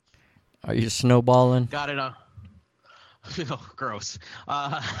Are you snowballing? Got it on. Oh, gross.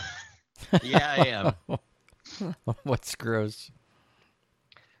 Yeah, I am. What's gross?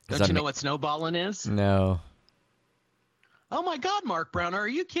 Don't you know what snowballing is? No. Oh my God, Mark Brown, are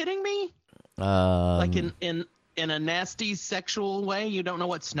you kidding me? Like in a nasty sexual way, you don't know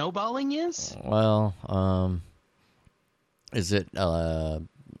what snowballing is? Well, is it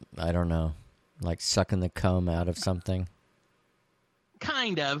I don't know, like sucking the cum out of something?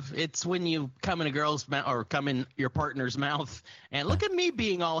 Kind of. It's when you come in a girl's mouth or come in your partner's mouth. And look at me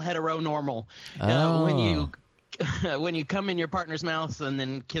being all heteronormal. When you come in your partner's mouth and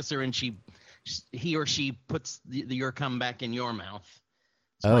then kiss her and he or she puts your cum back in your mouth.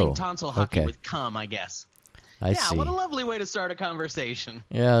 It's playing tonsil hockey with cum, I guess. I see. What a lovely way to start a conversation.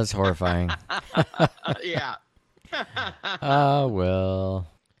 Yeah, it's horrifying. Yeah. Well.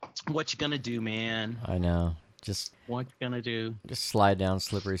 What you gonna do, man? I know. What you gonna do? Just slide down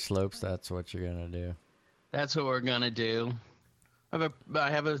slippery slopes. That's what you're gonna do. That's what we're gonna do. I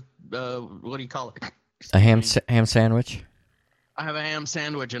have a what do you call it? A ham sandwich. I have a ham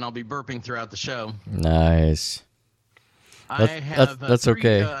sandwich, and I'll be burping throughout the show. Nice. That's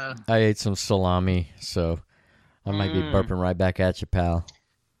okay. I ate some salami, so I might be burping right back at you, pal.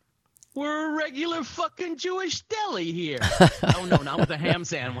 We're a regular fucking Jewish deli here. Oh no, not with a ham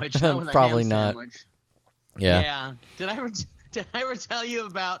sandwich. Probably not. Sandwich. Yeah. Yeah. Did I ever tell you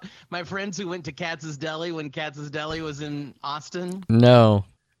about my friends who went to Katz's Deli when Katz's Deli was in Austin? No.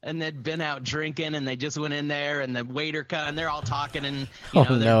 And they'd been out drinking, and they just went in there, and the waiter comes, and they're all talking, and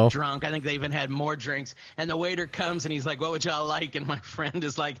they're drunk. I think they even had more drinks. And the waiter comes, and he's like, "What would y'all like?" And my friend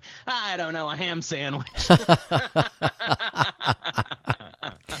is like, "I don't know, a ham sandwich."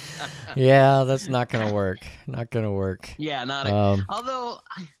 Yeah, that's not gonna work. Not gonna work. Yeah, although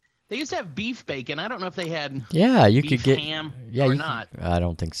they used to have beef bacon. I don't know if they had. Yeah, you beef could get ham or not. I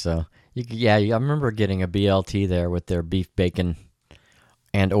don't think so. I remember getting a BLT there with their beef bacon.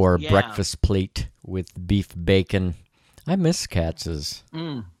 And or breakfast plate with beef bacon. I miss Katz's.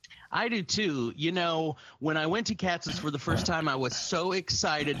 I do too. When I went to Katz's for the first time, I was so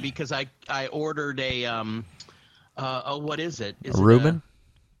excited because I ordered a what is it? Is a Reuben?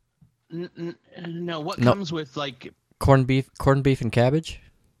 No, what comes with like corned beef and cabbage?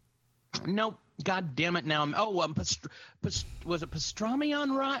 Nope. God damn it! Now was it pastrami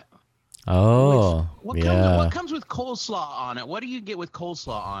on rye? Oh, what comes with coleslaw on it? What do you get with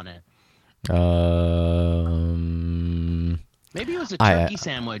coleslaw on it? Maybe it was a turkey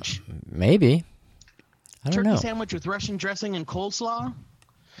sandwich. Maybe. I don't know. Turkey sandwich with Russian dressing and coleslaw?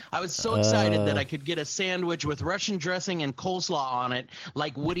 I was so excited that I could get a sandwich with Russian dressing and coleslaw on it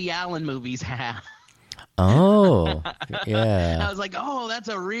like Woody Allen movies have. Oh, yeah. I was like, oh, that's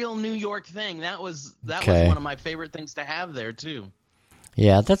a real New York thing. That was one of my favorite things to have there, too.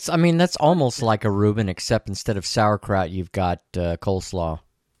 Yeah, that's almost like a Reuben, except instead of sauerkraut, you've got coleslaw.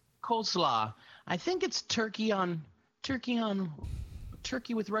 Coleslaw. I think it's turkey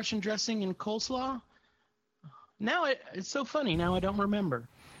with Russian dressing and coleslaw. Now it's so funny. Now I don't remember.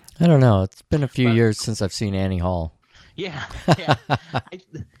 I don't know. It's been a few years since I've seen Annie Hall. Yeah. I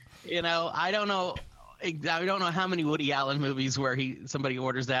don't know. I don't know how many Woody Allen movies where somebody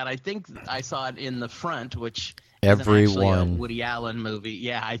orders that. I think I saw it in The Front, which everyone isn't actually a Woody Allen movie.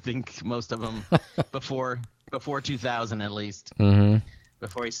 Yeah, I think most of them before 2000 at least. Mm-hmm.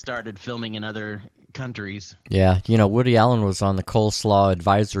 Before he started filming in other countries. Yeah, Woody Allen was on the coleslaw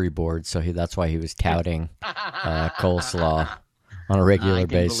advisory board, so that's why he was touting coleslaw on a regular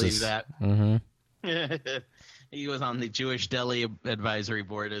basis. I can believe that. Mm-hmm. He was on the Jewish Deli advisory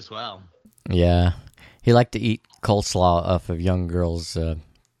board as well. Yeah. He liked to eat coleslaw off of young girls'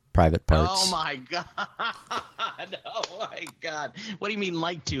 private parts. Oh, my God. Oh, my God. What do you mean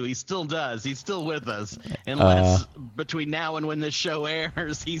like to? He still does. He's still with us. Unless between now and when this show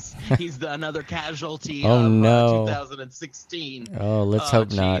airs, he's another casualty of 2016. Oh, let's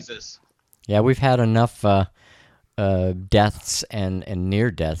hope not. Jesus. Yeah, we've had enough deaths and near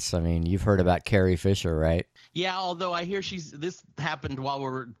deaths. I mean, you've heard about Carrie Fisher, right? Yeah, although I hear this happened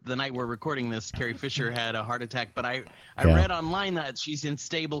the night we're recording this. Carrie Fisher had a heart attack, but I read online that she's in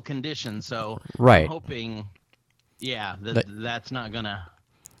stable condition, so right. I'm hoping, that's not gonna.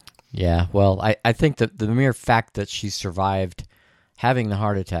 Yeah, well, I think that the mere fact that she survived having the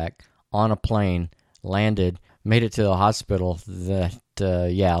heart attack on a plane, landed, made it to the hospital,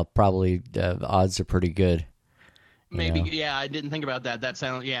 that probably the odds are pretty good. Maybe, yeah, I didn't think about that. That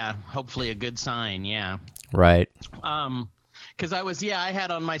sounds, hopefully a good sign, yeah. Right. Because I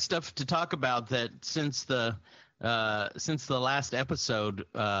had on my stuff to talk about that since the last episode,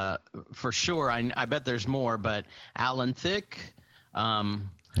 for sure. I bet there's more, but Alan Thicke,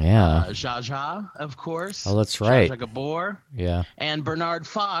 Yeah. Zsa Zsa, of course. Oh, that's right. Zsa Zsa Gabor. Yeah. And Bernard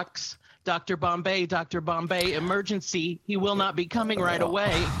Fox. Dr. Bombay, emergency. He will not be coming right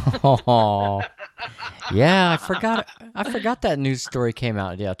away. Oh, yeah, I forgot that news story came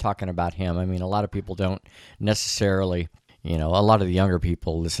out. Yeah, talking about him. I mean, a lot of people don't necessarily, a lot of the younger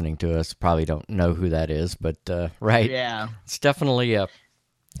people listening to us probably don't know who that is. But right, Yeah, it's definitely a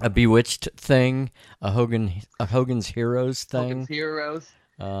Bewitched thing, a Hogan's Heroes thing. Hogan's Heroes.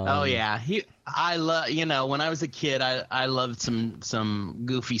 Oh yeah, I love. When I was a kid, I loved some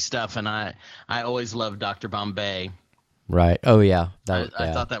goofy stuff, and I always loved Dr. Bombay. Right. Oh yeah. I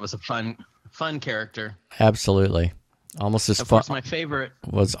thought that was a fun character. Absolutely. Almost as Of fun. course, my favorite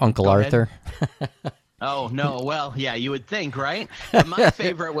Was Uncle Go Arthur. Oh no! Well, yeah, you would think, right? But my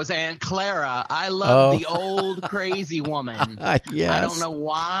favorite was Aunt Clara. I loved the old crazy woman. Yes. I don't know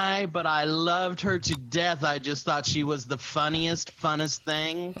why, but I loved her to death. I just thought she was the funnest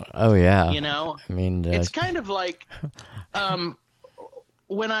thing. Oh yeah. I mean, it's kind of like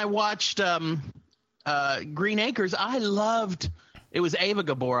when I watched Green Acres. I loved. It was Ava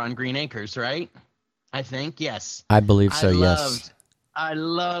Gabor on Green Acres, right? I think yes. I believe so. Yes. I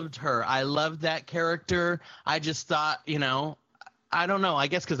loved her. I loved that character. I just thought, I don't know. I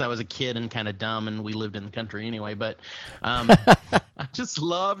guess because I was a kid and kind of dumb, and we lived in the country anyway. But I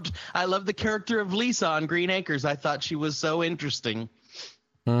loved the character of Lisa on Green Acres. I thought she was so interesting.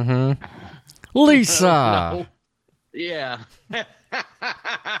 Mm-hmm. Lisa. No. Yeah.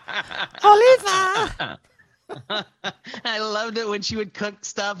 Lisa. I loved it when she would cook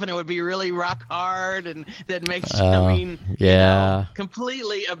stuff and it would be really rock hard and then make completely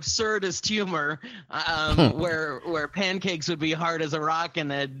absurdist humor where pancakes would be hard as a rock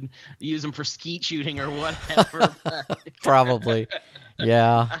and they'd use them for skeet shooting or whatever. Probably.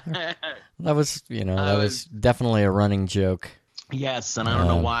 Yeah. That was, that was definitely a running joke. Yes, and I don't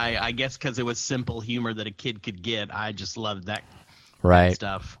know why. I guess because it was simple humor that a kid could get. I just loved that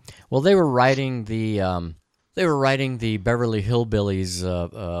stuff. Well, they were writing the Beverly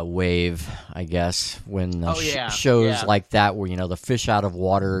Hillbillies wave, I guess, when shows like that were, the fish out of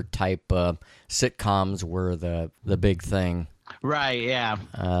water type sitcoms were the big thing. Right, yeah.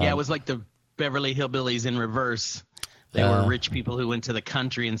 It was like the Beverly Hillbillies in reverse. They were rich people who went to the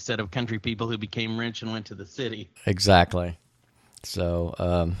country instead of country people who became rich and went to the city. Exactly.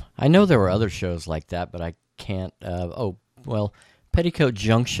 So I know there were other shows like that, but I can't. Pettycoat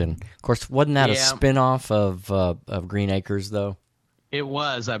Junction. Of course, wasn't that a spin-off of Green Acres, though? It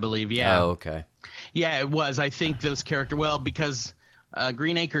was, I believe, yeah. Oh, okay. Yeah, it was. I think those characters... Well, because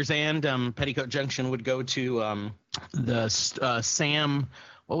Green Acres and Pettycoat Junction would go to the Sam...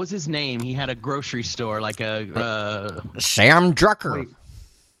 What was his name? He had a grocery store, like a... Sam Drucker. Wait.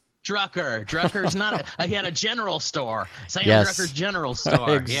 Drucker's not... he had a general store. Sam Drucker's general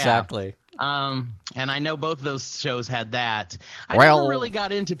store. Exactly. Yeah. And I know both of those shows had that. I never really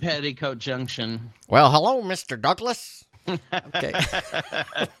got into Petticoat Junction. Well, hello, Mr. Douglas. Okay.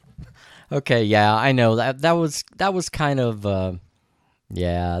 Okay, yeah, I know that was kind of that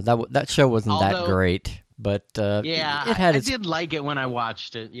show wasn't that great, but I did like it when I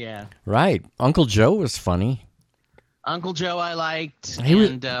watched it. Yeah. Right. Uncle Joe was funny. Uncle Joe I liked.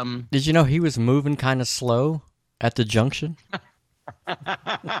 Did you know he was moving kind of slow at the junction?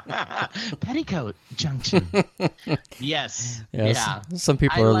 Petticoat Junction. Yes. Yeah. Some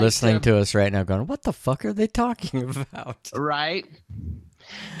people are listening to us right now going, what the fuck are they talking about? Right.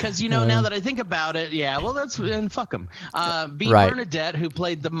 Because, now that I think about it, and fuck them. Bernadette, who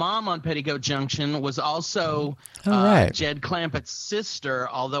played the mom on Petticoat Junction, was also Jed Clampett's sister,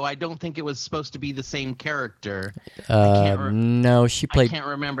 although I don't think it was supposed to be the same character. No, she played... I can't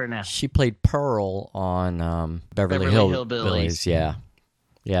remember now. She played Pearl on Beverly Hillbillies. Yeah.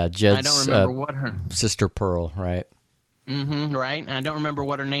 Yeah, Jed's I don't remember what her... sister Pearl, right? Mm-hmm, right. I don't remember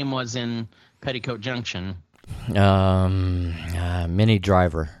what her name was in Petticoat Junction. Minnie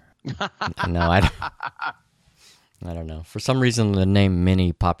Driver. No, I don't know. For some reason, the name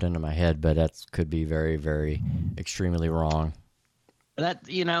Minnie popped into my head, but that could be very, very extremely wrong. That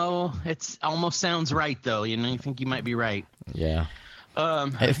it's almost sounds right though. You think you might be right. Yeah.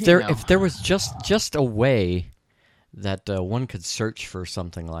 If there was just a way that one could search for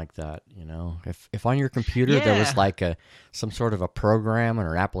something like that, if on your computer there was like some sort of a program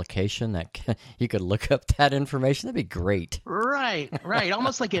or application that you could look up that information, that'd be great. Right.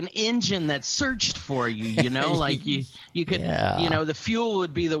 Almost like an engine that searched for you, like you could, the fuel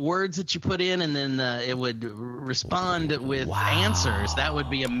would be the words that you put in, and then it would respond with answers. That would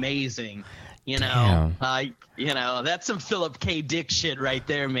be amazing. Damn. That's some Philip K. Dick shit right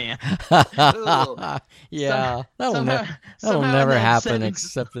there, man. Ooh. Yeah, that'll somehow never that happen sentence-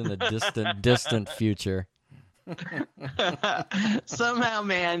 except in the distant future. Somehow,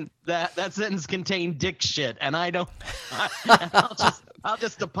 man, that sentence contained dick shit, and I don't. I'll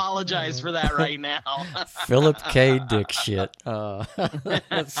just apologize for that right now. Philip K. Dick shit.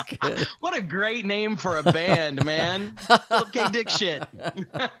 That's good. What a great name for a band, man. Philip K. Dick shit.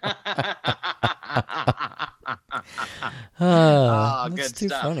 That's good too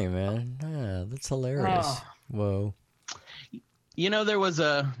stuff. funny, man. That's hilarious. Whoa. There was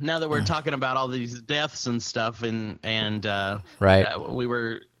now that we're talking about all these deaths and stuff, and Right.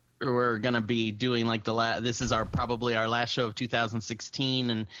 we're gonna be doing like this is probably our last show of 2016,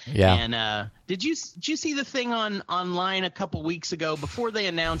 and Yeah. and did you see the thing online a couple weeks ago before they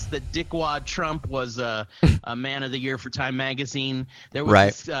announced that Dickwad Trump was a Man of the Year for Time magazine? There was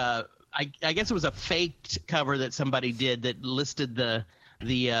Right. this, I guess it was a faked cover that somebody did that listed the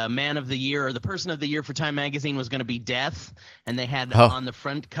Man of the Year or the Person of the Year for Time magazine was going to be Death, and they had on the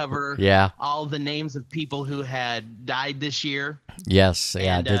front cover all the names of people who had died this year. Yes,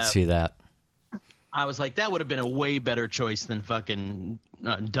 yeah, And, I did see that. I was like, that would have been a way better choice than fucking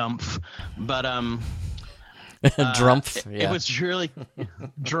Dumpf, but Drumpf, yeah. it was really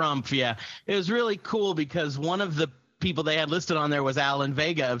Drumpf, yeah. It was really cool because one of the people they had listed on there was Alan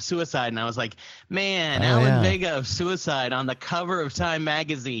Vega of Suicide, and I was like, man, Alan Vega of Suicide on the cover of Time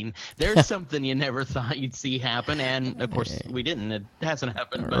magazine. There's something you never thought you'd see happen, and of course we didn't. It hasn't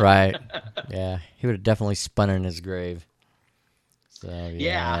happened. But. Right. Yeah, he would have definitely spun in his grave. So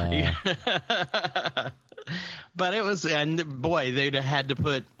yeah. But it was, and boy, they'd have had to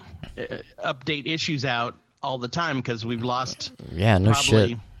put update issues out all the time because we've lost probably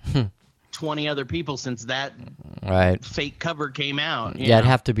shit. 20 other people since that fake cover came out. Yeah, it'd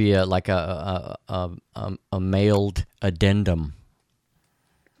have to be like a mailed addendum.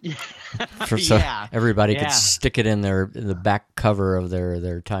 So everybody could stick it in the back cover of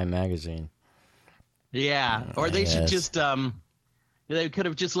their Time magazine. Yeah, or they should just they could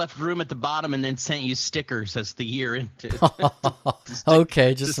have just left room at the bottom and then sent you stickers as the year into.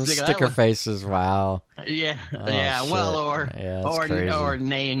 Okay, just some sticker faces. Wow. Yeah, shit. well, or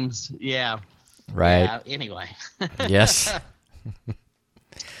names. Yeah. Right. Yeah, anyway. Yes.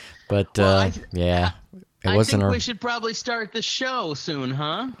 But I wasn't. think we should probably start the show soon,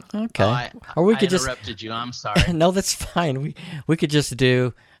 huh? Okay. Or we could interrupted you. I'm sorry. No, that's fine. We could just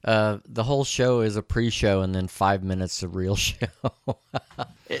do the whole show is a pre-show and then 5 minutes of real show.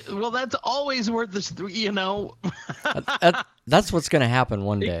 Well, that's always worth this. That's what's going to happen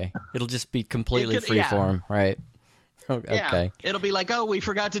one day. It'll just be completely freeform, right? Okay. Yeah, it'll be like, oh, we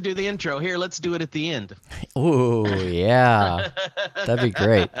forgot to do the intro. Here, let's do it at the end. Ooh, yeah. That'd be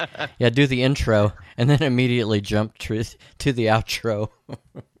great. Yeah, do the intro and then immediately jump to the outro.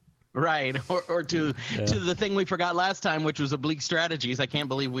 Right, or to the thing we forgot last time, which was Oblique Strategies. I can't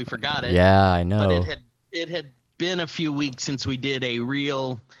believe we forgot it. Yeah, I know. But it had been a few weeks since we did a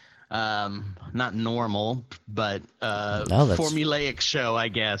real, not normal, but formulaic show, I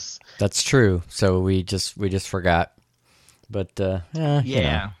guess. That's true. So we just forgot. But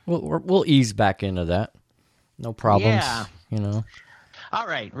we'll ease back into that. No problems. Yeah. All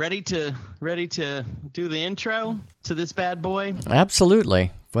right, ready to do the intro to this bad boy?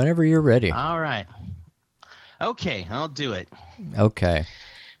 Absolutely. Whenever you're ready. All right. Okay, I'll do it. Okay.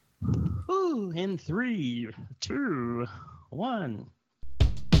 Ooh, in 3, 2, 1.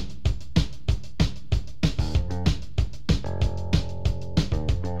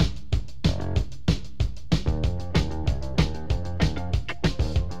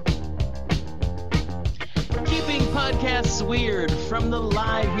 Podcasts weird from the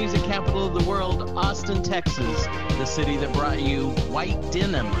live music capital of the world, Austin, Texas, the city that brought you White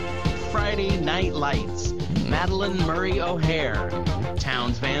Denim, Friday Night Lights, Madeline Murray O'Hare,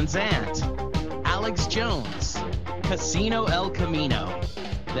 Towns Van Zant, Alex Jones, Casino El Camino,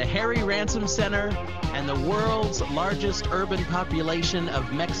 the Harry Ransom Center, and the world's largest urban population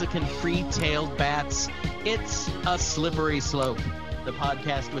of Mexican free-tailed bats. It's a slippery slope. The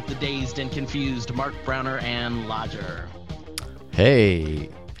podcast with the dazed and confused Mark Browner and Lodger.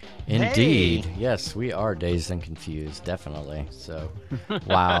 Hey, indeed. Hey. Yes, we are dazed and confused, definitely. So,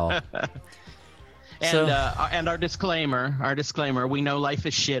 wow. And our disclaimer, we know life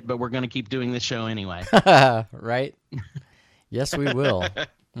is shit, but we're going to keep doing this show anyway. Right? Yes, we will.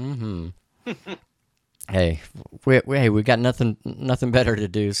 Mm-hmm. Hey, we got nothing better to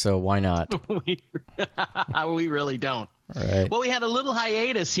do, so why not? We really don't. Right. Well, we had a little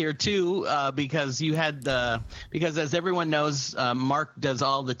hiatus here too, because because as everyone knows, Mark does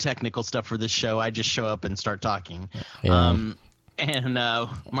all the technical stuff for this show. I just show up and start talking. Yeah. And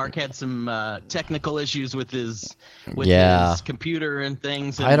Mark had some technical issues with his computer and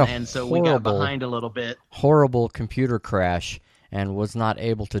things, and so we got behind a little bit. Horrible computer crash, and was not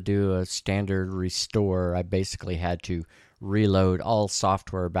able to do a standard restore. I basically had to reload all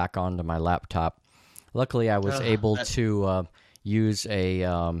software back onto my laptop. Luckily, I was able to use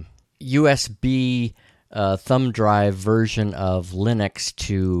a USB thumb drive version of Linux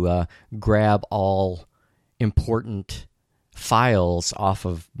to grab all important files off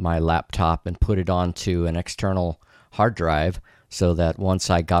of my laptop and put it onto an external hard drive, so that once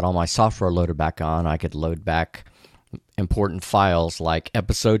I got all my software loaded back on, I could load back important files like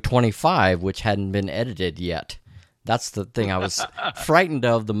episode 25, which hadn't been edited yet. That's the thing I was frightened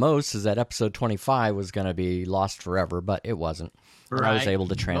of the most, is that episode 25 was going to be lost forever, but it wasn't. Right. I was able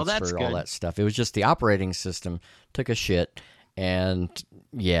to transfer all that stuff. It was just the operating system took a shit, and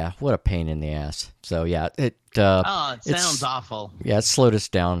yeah, what a pain in the ass. So yeah, it sounds awful. Yeah, it slowed us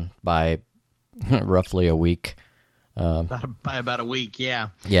down by roughly a week. By about a week, yeah.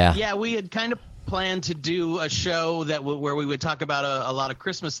 Yeah. Yeah, we had kind of planned to do a show where we would talk about a lot of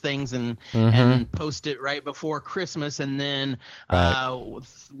Christmas things and post it right before Christmas, and then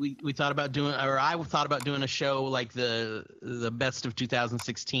we thought about doing, or I thought about doing a show like the best of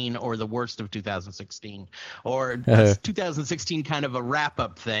 2016 or the worst of 2016, or 2016 kind of a wrap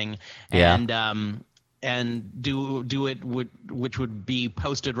up thing, and do it which would be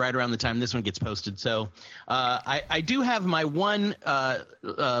posted right around the time this one gets posted. So I do have my one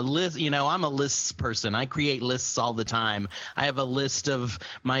list. You know, I'm a lists person. I create lists all the time. I have a list of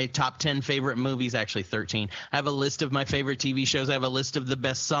my top 10 favorite movies, actually 13. I have a list of my favorite TV shows. I have a list of the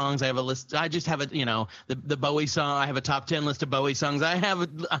best songs. I have a list. I just have the Bowie song. I have a top 10 list of Bowie songs.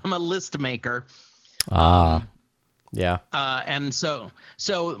 I'm a list maker. Yeah. And so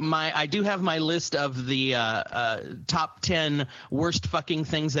I do have my list of the top 10 worst fucking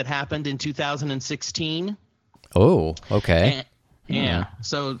things that happened in 2016. Oh, okay. Yeah.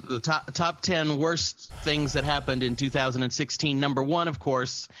 So the top 10 worst things that happened in 2016. Number 1, of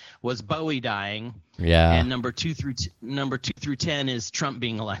course, was Bowie dying. Yeah. And number 2 through 10 is Trump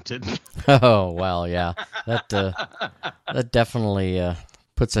being elected. Oh, well, yeah. That definitely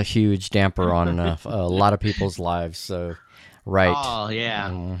puts a huge damper on a lot of people's lives. So, right. Oh, yeah.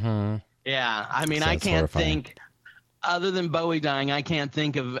 Mm-hmm. Yeah. I mean, I can't think, other than Bowie dying, I can't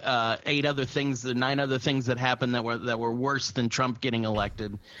think of 9 other things that happened that were worse than Trump getting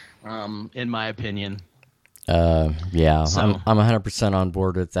elected, in my opinion. Yeah, so. I'm 100% on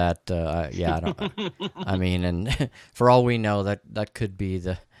board with that. Yeah, I mean, and for all we know, that could be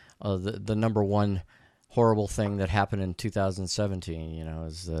the number one horrible thing that happened in 2017,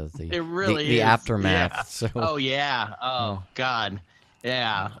 is the aftermath. Yeah. So, oh yeah, God,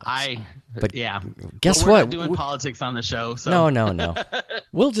 yeah, guess we're what? Not doing politics on the show. So. No.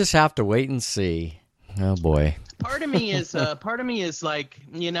 We'll just have to wait and see. Oh boy. Part of me is like,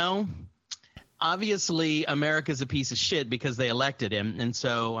 obviously America's a piece of shit because they elected him, and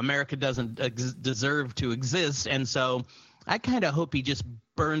so America doesn't deserve to exist, and so I kind of hope he just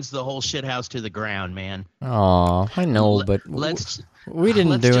burns the whole shithouse to the ground, man. Oh, I know, but we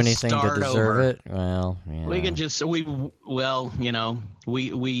didn't do anything to deserve it. Well, yeah. We can just we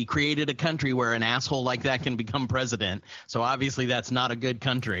created a country where an asshole like that can become president. So obviously that's not a good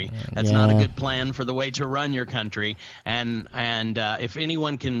country. That's not a good plan for the way to run your country. And if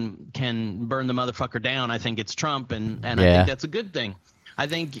anyone can burn the motherfucker down, I think it's Trump, and I think that's a good thing. I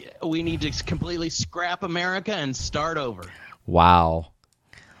think we need to completely scrap America and start over. Wow.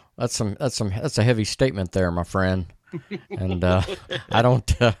 That's a heavy statement there, my friend. And I don't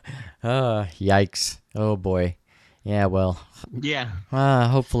yikes. Oh boy. Yeah, well. Yeah.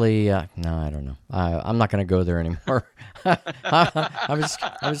 Hopefully no, I don't know. I'm not going to go there anymore. I'm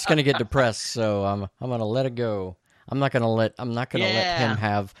just going to get depressed, so I'm going to let it go. I'm not going to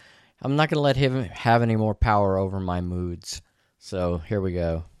let him have any more power over my moods. So, here we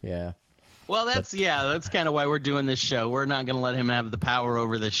go. Yeah. Well, that's kind of why we're doing this show. We're not going to let him have the power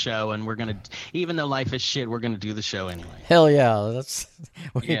over this show, and we're going to, even though life is shit, we're going to do the show anyway. Hell yeah.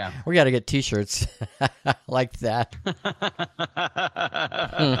 We got to get t-shirts like that.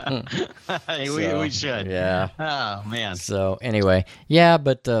 We should. Yeah. Oh, man. So, anyway. Yeah,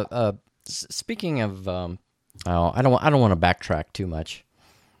 but speaking of, I don't want to backtrack too much.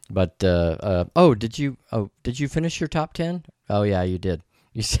 But, did you finish your top 10? Oh, yeah, you did.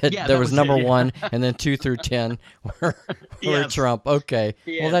 You said there was number 1, and then 2 through 10 were Trump. Okay,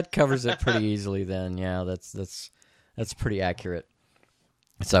 well that covers it pretty easily then. Yeah, that's That's pretty accurate.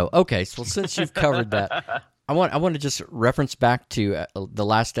 So, okay, so since you've covered that, I want to just reference back to the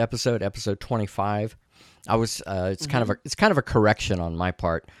last episode, episode 25. I was it's kind of a correction on my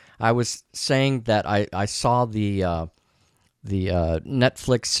part. I was saying that I saw the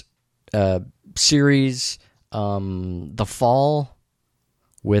Netflix series The Fall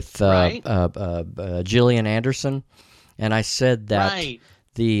with Gillian Anderson, and I said that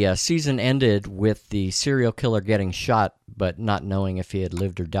the season ended with the serial killer getting shot, but not knowing if he had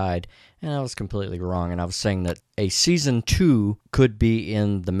lived or died, and I was completely wrong. And I was saying that a season 2 could be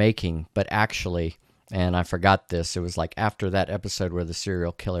in the making, but actually, and I forgot this, it was like after that episode where the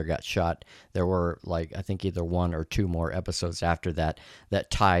serial killer got shot, there were like, I think either 1 or 2 more episodes after that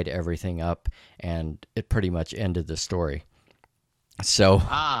tied everything up, and it pretty much ended the story. So,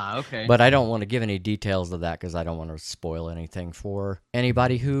 okay. But I don't want to give any details of that because I don't want to spoil anything for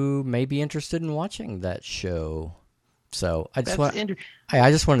anybody who may be interested in watching that show. So I just wanted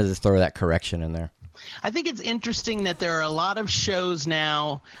to throw that correction in there. I think it's interesting that there are a lot of shows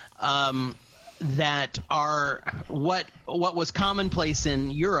now that are what was commonplace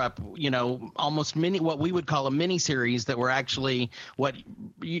in Europe, almost what we would call a miniseries that were actually what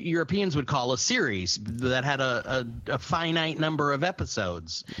Europeans would call a series that had a finite number of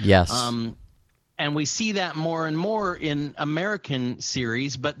episodes. Yes. And we see that more and more in American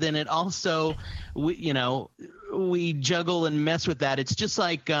series, but then it also, we juggle and mess with that. It's just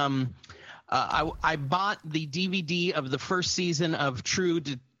like I bought the DVD of the first season of True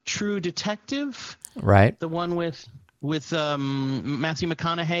Detective, right? The one with Matthew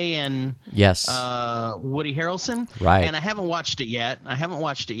McConaughey and yes, Woody Harrelson, right? And I haven't watched it yet.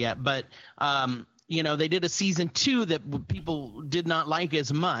 But they did a season 2 that people did not like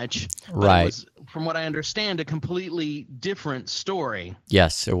as much. Right. It was, from what I understand, a completely different story.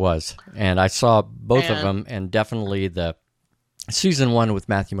 Yes, it was, and I saw both of them, and definitely the season 1 with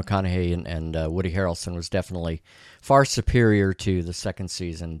Matthew McConaughey and Woody Harrelson was definitely far superior to the second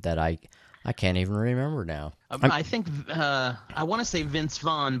season that I can't even remember now. I think I want to say Vince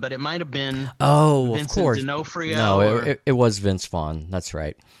Vaughn, but it might have been Vincent of course D'Onofrio. No, it was Vince Vaughn. That's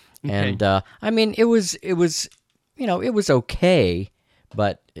right. Okay. And I mean, it was it was okay,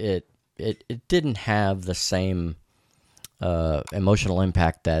 but it didn't have the same emotional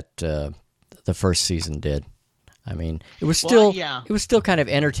impact that the first season did. I mean, it was still kind of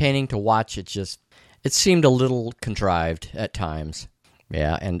entertaining to watch. It seemed a little contrived at times.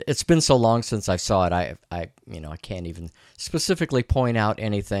 Yeah, and it's been so long since I saw it. I can't even specifically point out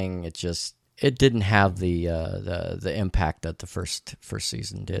anything. It didn't have the impact that the first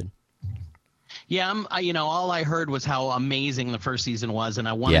season did. Yeah, all I heard was how amazing the first season was, and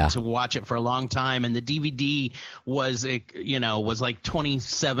I wanted to watch it for a long time. And the DVD was like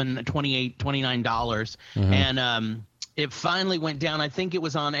 $27, $28, $29, and it finally went down. I think it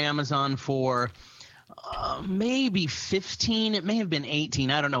was on Amazon for maybe 15. It may have been 18.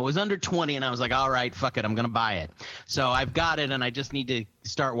 I don't know. It was under 20, and I was like, all right, fuck it, I'm gonna buy it. So I've got it, and I just need to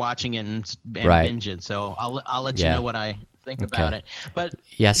start watching it and binge it. So I'll let you know what I think about it. But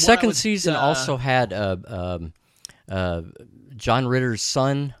yeah, second season also had John Ritter's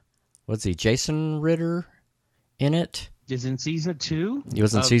son. What's he? Jason Ritter in it. Is in season 2? He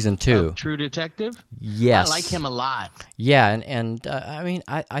was in season 2. True Detective? Yes. I like him a lot. Yeah, and I mean,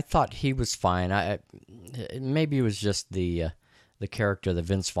 I thought he was fine. Maybe it was just the character that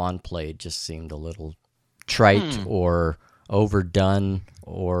Vince Vaughn played just seemed a little trite or overdone,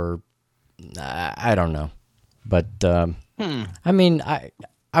 or I don't know. But I mean,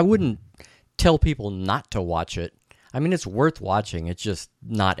 I wouldn't tell people not to watch it. I mean, it's worth watching. It's just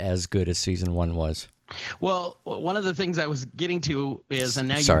not as good as season 1 was. Well, one of the things I was getting to is, and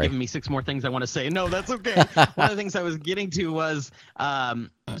now you've given me 6 more things I want to say. No, that's okay. One of the things I was getting to was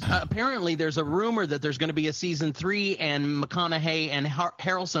apparently there's a rumor that there's going to be a season 3 and McConaughey and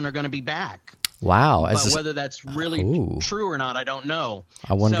Harrelson are going to be back. Wow. But whether that's really true or not, I don't know.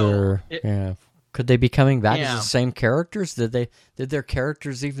 I wonder, could they be coming back as the same characters? Did their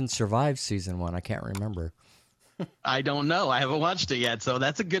characters even survive season 1? I can't remember. I don't know. I haven't watched it yet, so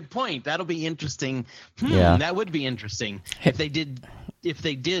that's a good point. That'll be interesting. That would be interesting if they did,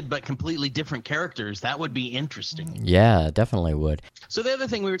 but completely different characters. That would be interesting. Yeah, definitely would. So the other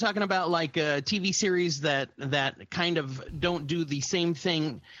thing we were talking about, like TV series that kind of don't do the same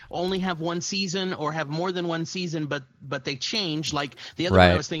thing, only have one season or have more than one season, but they change. Like the other one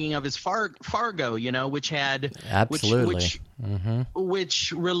I was thinking of is Fargo, which had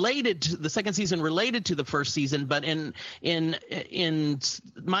which related to the second season, related to the first season, but in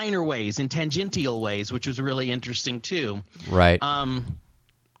minor ways, in tangential ways, which was really interesting too. Right.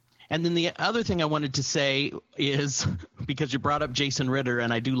 And then the other thing I wanted to say is, because you brought up Jason Ritter,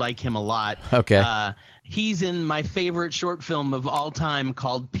 and I do like him a lot. Okay. He's in my favorite short film of all time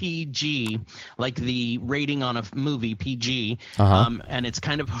called PG, like the rating on a movie, PG. And it's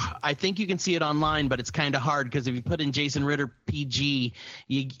kind of, I think you can see it online, but it's kind of hard because if you put in Jason Ritter PG,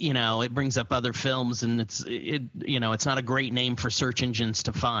 you know, it brings up other films, and it's not a great name for search engines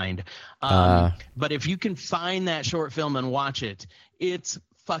to find. But if you can find that short film and watch it, it's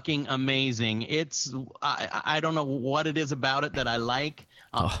fucking amazing. It's I don't know what it is about it that I like.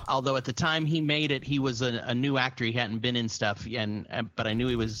 Although at the time he made it, he was a new actor. He hadn't been in stuff, but I knew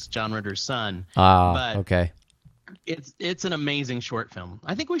he was John Ritter's son. But okay. It's an amazing short film.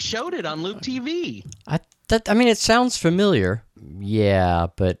 I think we showed it on Loop TV. I mean, it sounds familiar. Yeah,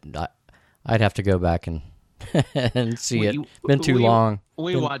 but I'd have to go back and and see it. Been too long.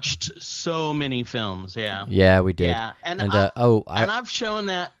 We watched so many films. Yeah. Yeah, we did. Yeah, and I've shown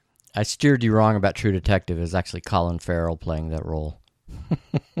that. I steered you wrong about True Detective. It's actually Colin Farrell playing that role.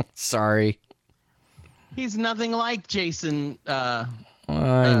 Sorry. He's nothing like Jason I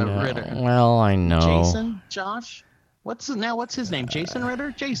know. Ritter. Well, I know. Jason? Josh? What's his name? Jason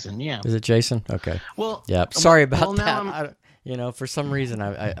Ritter? Jason, yeah. Is it Jason? Okay. Well, yeah. Sorry about that. For some reason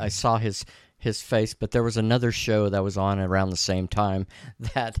I saw his face, but there was another show that was on around the same time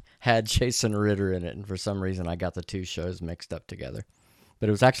that had Jason Ritter in it, and for some reason I got the two shows mixed up together. But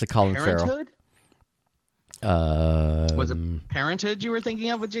it was actually Colin Farrell. Parenthood? Was it Parenthood you were thinking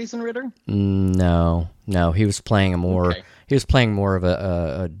of with Jason Ritter? No, he was playing he was playing more of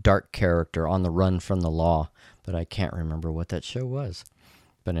a dark character on the run from the law, but I can't remember what that show was.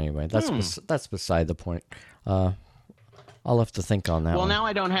 But anyway, that's beside the point. I'll have to think on that. Well, one. now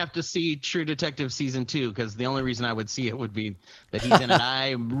I don't have to see True Detective season 2 because the only reason I would see it would be that he's in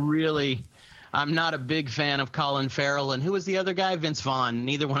it. I'm not a big fan of Colin Farrell, and who was the other guy? Vince Vaughn.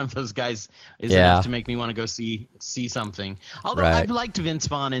 Neither one of those guys is enough to make me want to go see something. Although I've liked Vince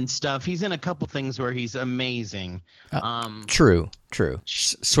Vaughn and stuff. He's in a couple things where he's amazing. True.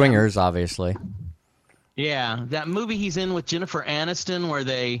 Swingers, obviously. Yeah, that movie he's in with Jennifer Aniston where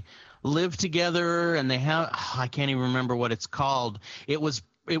they live together and they have I can't even remember what it's called. It was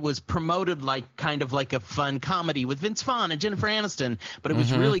promoted like kind of like a fun comedy with Vince Vaughn and Jennifer Aniston, but it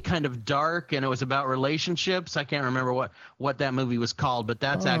was really kind of dark and it was about relationships. I can't remember what that movie was called, but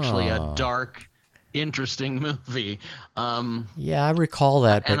that's actually a dark, interesting movie. Yeah, I recall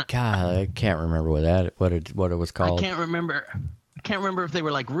that, but God, I can't remember what it was called. I can't remember if they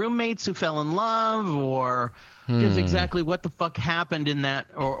were like roommates who fell in love or just exactly what the fuck happened in that,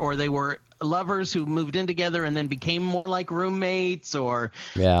 or they were lovers who moved in together and then became more like roommates, or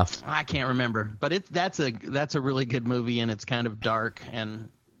I can't remember. But that's a really good movie, and it's kind of dark and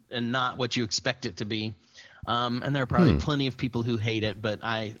not what you expect it to be. And there are probably plenty of people who hate it, but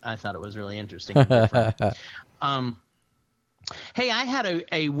I thought it was really interesting and different. Hey, I had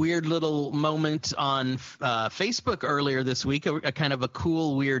a weird little moment on Facebook earlier this week, a kind of a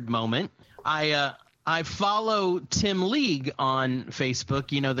cool, weird moment. I follow Tim League on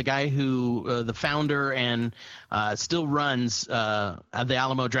Facebook, you know, the guy who, the founder and still runs the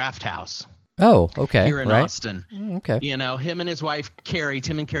Alamo Draft House. Oh, okay. Here in Austin. Okay. You know, him and his wife, Carrie,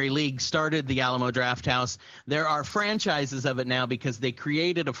 Tim and Carrie League, started the Alamo Draft House. There are franchises of it now because they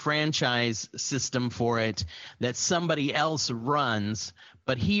created a franchise system for it that somebody else runs,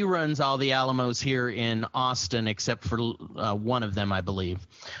 but he runs all the Alamos here in Austin except for one of them, I believe.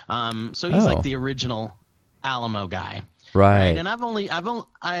 So he's like the original Alamo guy. Right. And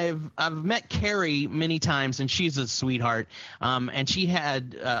I've met Carrie many times, and she's a sweetheart. And she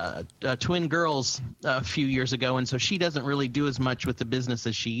had twin girls a few years ago, and so she doesn't really do as much with the business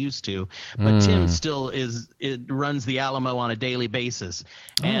as she used to. But Tim still runs the Alamo on a daily basis.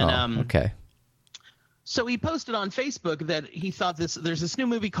 And okay. So he posted on Facebook that he thought there's this new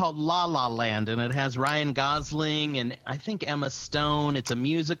movie called La La Land, and it has Ryan Gosling and I think Emma Stone. It's a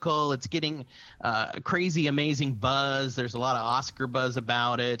musical. It's getting crazy, amazing buzz. There's a lot of Oscar buzz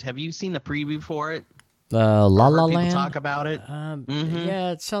about it. Have you seen the preview for it? La La Land? People talk about it?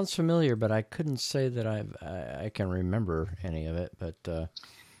 Yeah, it sounds familiar, but I couldn't say that I can remember any of it. But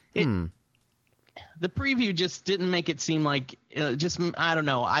the preview just didn't make it seem like I don't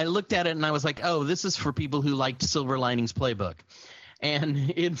know. I looked at it and I was like, oh, this is for people who liked Silver Linings Playbook. And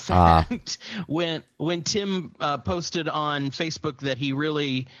in fact, when Tim posted on Facebook that he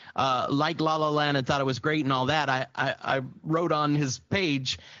really liked La La Land and thought it was great and all that, I wrote on his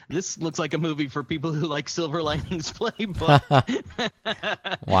page, this looks like a movie for people who like Silver Linings Playbook.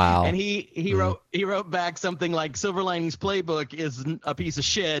 Wow. And he wrote back something like, Silver Linings Playbook is a piece of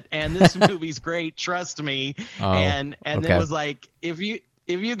shit and this movie's great, trust me. And then it was like, if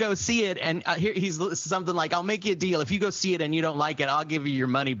if you go see it, and here he's something like, I'll make you a deal. If you go see it and you don't like it, I'll give you your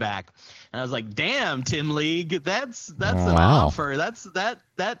money back. And I was like, damn, Tim League, that's an offer.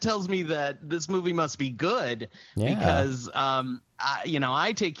 That tells me that this movie must be good, because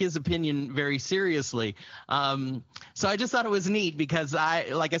I take his opinion very seriously. So I just thought it was neat, because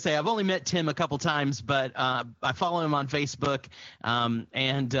like I say, I've only met Tim a couple times, but I follow him on Facebook,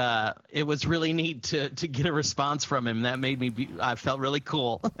 and it was really neat to get a response from him. That made me I felt really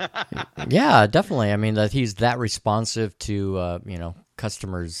cool. Yeah, definitely. I mean, that he's that responsive to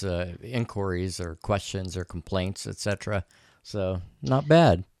customers' inquiries or questions or complaints, etc. So not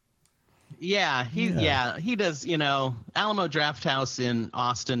bad. Yeah, he does. Alamo Drafthouse in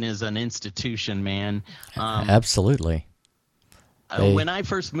Austin is an institution, man. Absolutely. When I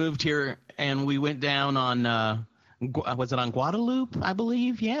first moved here, and we went down on, was it on Guadalupe, I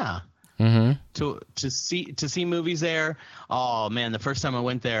believe? Yeah. Mm-hmm. To see movies there. Oh man, the first time I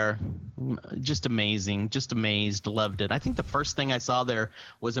went there, just amazing, just amazed, loved it. I think the first thing I saw there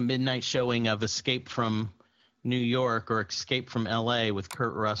was a midnight showing of Escape from New York or Escape from L.A. with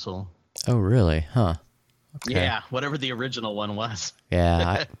Kurt Russell. Oh really? Huh. Okay. Yeah, whatever the original one was.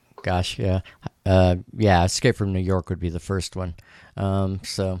 Yeah. Gosh, yeah. Escape from New York would be the first one. Yeah,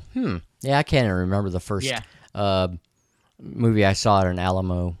 I can't even remember the first movie I saw at an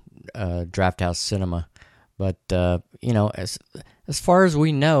Alamo Drafthouse Cinema, but as far as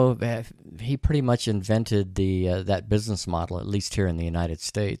we know, he pretty much invented that business model, at least here in the United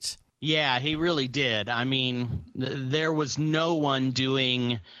States. Yeah, he really did. I mean, there was no one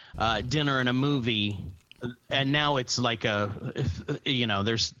doing dinner and a movie, and now it's like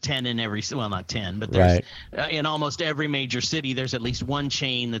there's 10 in every, well, not 10, but there's in almost every major city, there's at least one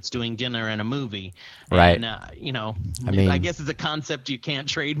chain that's doing dinner and a movie. Right. And, I guess it's a concept you can't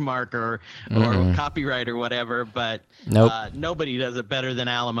trademark or copyright or whatever, but nobody does it better than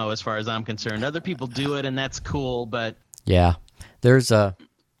Alamo as far as I'm concerned. Other people do it, and that's cool, but... Yeah. There's a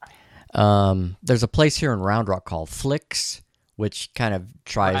place here in Round Rock called Flicks, which kind of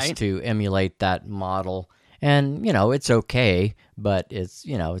tries to emulate that model, and it's okay, but it's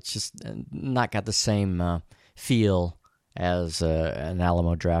it's just not got the same feel as an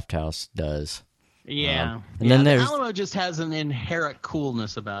Alamo Drafthouse does. Yeah, then there's Alamo just has an inherent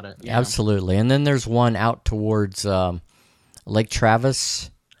coolness about it. Yeah. Absolutely, and then there's one out towards Lake Travis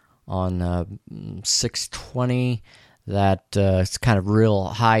on 620 that it's kind of real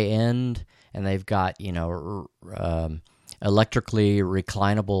high end, and they've got electrically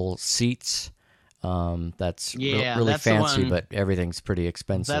reclinable seats. That's really that's fancy, but everything's pretty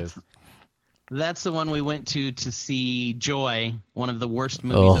expensive. That's the one we went to see Joy, one of the worst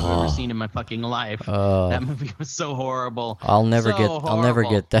movies I've ever seen in my fucking life. That movie was so horrible. I'll never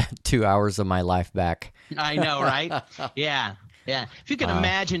get that 2 hours of my life back. I know, right? Yeah. Yeah, if you can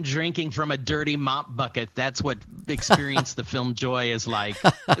imagine drinking from a dirty mop bucket, that's what experience the film Joy is like.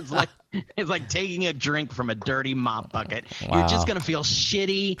 It's like taking a drink from a dirty mop bucket. Wow. You're just gonna feel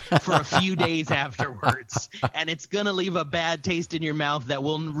shitty for a few days afterwards, and it's gonna leave a bad taste in your mouth that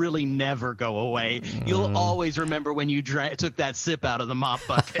will really never go away. You'll always remember when you took that sip out of the mop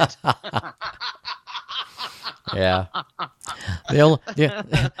bucket. Yeah.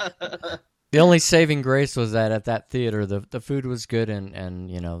 The only saving grace was that at that theater, the food was good and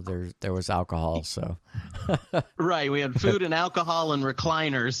there was alcohol. So right, we had food and alcohol and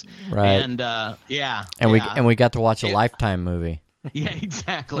recliners. Right, and we got to watch a Lifetime movie. Yeah,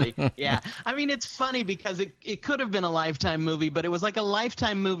 exactly. Yeah, I mean it's funny because it could have been a Lifetime movie, but it was like a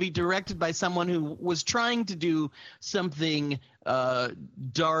Lifetime movie directed by someone who was trying to do something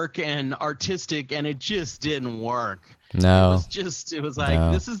dark and artistic, and it just didn't work. No. It was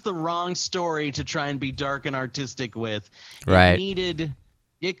like, this is the wrong story to try and be dark and artistic with. Right.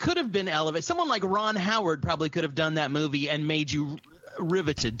 It could have been elevated. Someone like Ron Howard probably could have done that movie and made you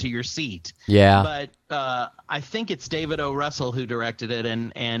riveted to your seat. Yeah. But I think it's David O. Russell who directed it,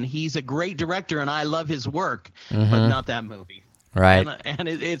 and he's a great director, and I love his work, but not that movie. Right. And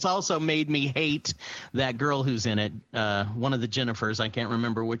it's also made me hate that girl who's in it, one of the Jennifers. I can't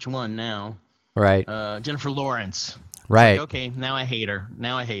remember which one now. Right. Jennifer Lawrence. Right. Like, okay, now I hate her.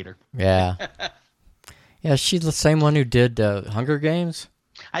 Yeah. Yeah, she's the same one who did Hunger Games?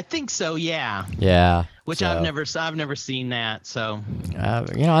 I think so, yeah. Yeah. Which I've never seen that, so.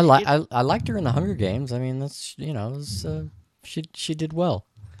 I liked her in the Hunger Games. I mean, that's she did well.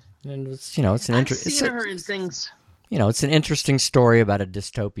 And it's an interesting. I've seen her in things. It's an interesting story about a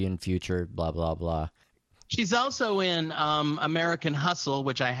dystopian future, blah blah blah. She's also in American Hustle,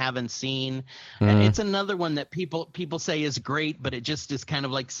 which I haven't seen. Mhm. It's another one that people say is great, but it just is kind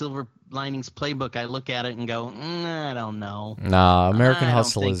of like Silver Linings Playbook. I look at it and go, I don't know. Nah, American I don't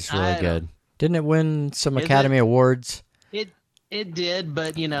Hustle think is really I don't- good. Didn't it win some Is Academy it? Awards? It did,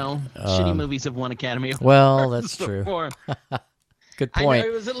 but shitty movies have won Academy Awards. Well, that's true. before. Good I know point.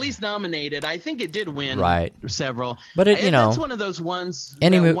 it was at least nominated. I think it did win Right. several. But That's one of those ones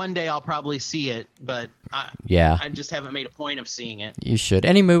that one day I'll probably see it, but yeah, I just haven't made a point of seeing it. you should.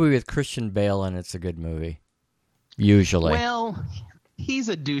 Any movie with Christian Bale in it's a good movie. Usually. Well, he's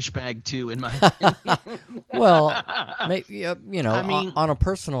a douchebag too, in my opinion. Well, maybe, I mean, on a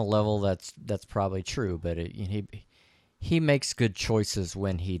personal level, that's probably true. But he makes good choices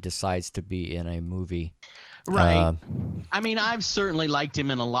when he decides to be in a movie. Right. I mean, I've certainly liked him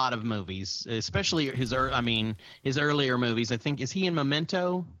in a lot of movies, especially his earlier movies. I think, is he in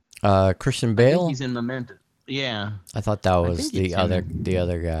Memento? Christian I Bale? think he's in Memento. Yeah. I thought that was think the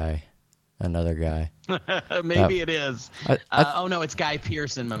other guy. Another guy. Maybe it is. Oh no, it's Guy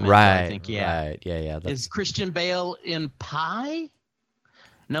Pearce in Memento. Right. I think. Yeah. Right. Yeah. Is Christian Bale in Pie?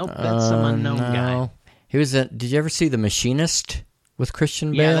 Nope, that's some unknown guy. He was in. Did you ever see The Machinist with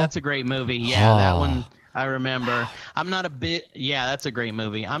Christian Bale? Yeah, that's a great movie. Yeah, that one I remember. That's a great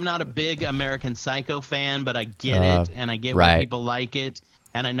movie. I'm not a big American Psycho fan, but I get it, and I get why people like it.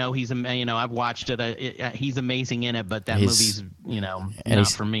 And I know I've watched it. He's amazing in it, but that movie's, not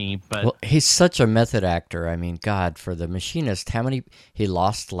for me. But well, he's such a method actor. I mean, God, for The Machinist, he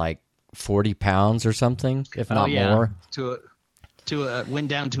lost like 40 pounds or something, if not more. Went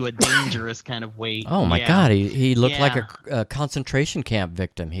down to a dangerous kind of weight. Oh my God, he looked like a concentration camp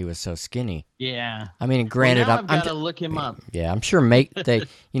victim. He was so skinny. Yeah. I mean, granted, I've got to look him up. Yeah, I'm sure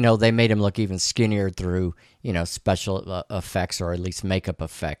they made him look even skinnier through special effects or at least makeup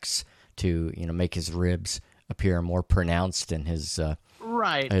effects to make his ribs appear more pronounced and his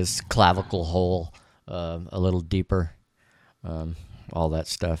his clavicle hole a little deeper. All that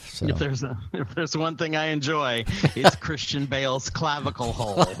stuff. So if there's one thing I enjoy, it's Christian Bale's clavicle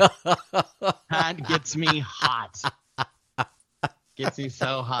hole. That gets me hot. Gets me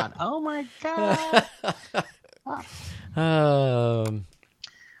so hot. Oh my God.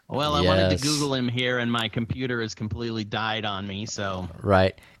 Well, I wanted to Google him here, and my computer has completely died on me. So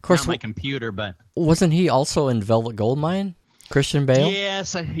right, of course, not my computer, but wasn't he also in Velvet Goldmine? Christian Bale.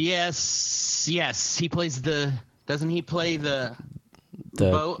 Yes. He plays the. Doesn't he play the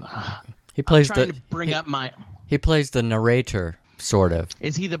he plays he plays the narrator, sort of.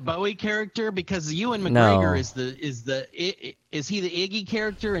 Is he the Bowie character? Because Ewan McGregor is he the Iggy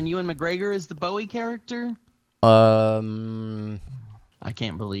character and Ewan McGregor is the Bowie character? I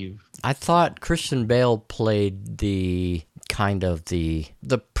can't believe. I thought Christian Bale played the kind of the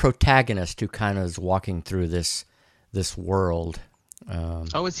protagonist who kind of is walking through this world.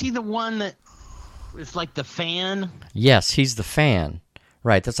 Is he the one that is like the fan? Yes, he's the fan.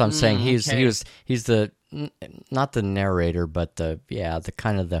 Right, that's what I'm saying. He's the not the narrator, but the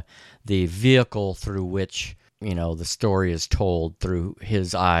kind of the vehicle through which the story is told through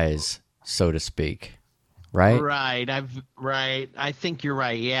his eyes, so to speak. Right. Right. I think you're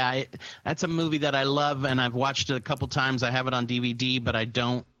right. Yeah, that's a movie that I love, and I've watched it a couple times. I have it on DVD, but I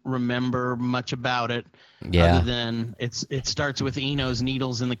don't remember much about it. Yeah. Other than it starts with Eno's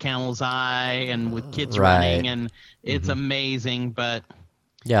needles in the camel's eye, and with kids running, and it's amazing. But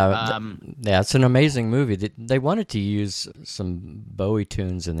it's an amazing movie. They wanted to use some Bowie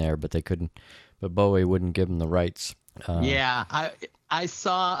tunes in there, but they couldn't. But Bowie wouldn't give them the rights. I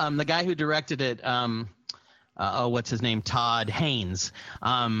saw the guy who directed it. What's his name? Todd Haynes,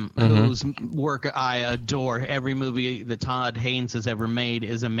 whose work I adore. Every movie that Todd Haynes has ever made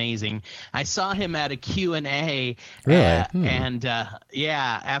is amazing. I saw him at a Q&A. Really? And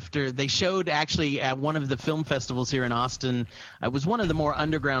after they showed actually at one of the film festivals here in Austin, it was one of the more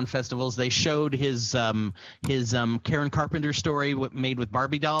underground festivals. They showed his Karen Carpenter story made with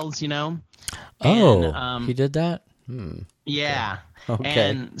Barbie dolls, He did that? Yeah. Okay.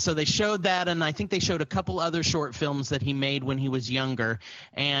 And so they showed that, and I think they showed a couple other short films that he made when he was younger.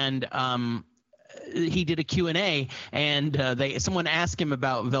 And he did a Q&A, and someone asked him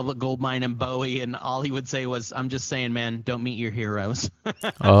about Velvet Goldmine and Bowie, and all he would say was, "I'm just saying, man, don't meet your heroes."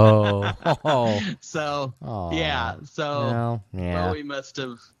 So Bowie must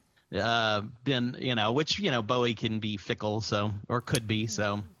have been, which Bowie can be fickle, or could be,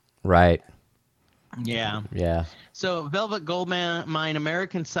 so right. Yeah. So Velvet Goldmine,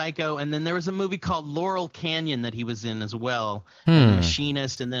 American Psycho, and then there was a movie called Laurel Canyon that he was in as well. The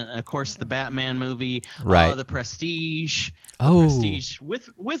Machinist, and then of course the Batman movie. Right. The Prestige. Oh. Prestige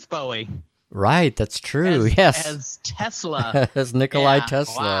with Bowie. Right, that's true. Yes. As Tesla. As Nikolai Yeah,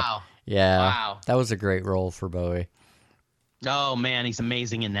 Tesla. wow. Yeah. Wow. That was a great role for Bowie. Oh man, he's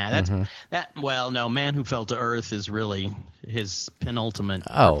amazing in that. Well, no, Man Who Fell to Earth is really his penultimate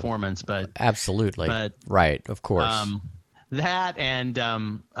performance, but absolutely. But right, of course. That and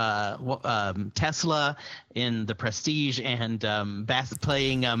Tesla in The Prestige and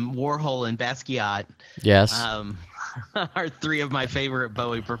playing Warhol in Basquiat. Yes. Are three of my favorite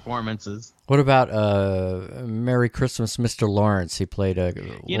Bowie performances. What about Merry Christmas, Mr. Lawrence? He played a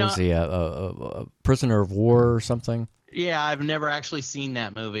prisoner of war or something? Yeah, I've never actually seen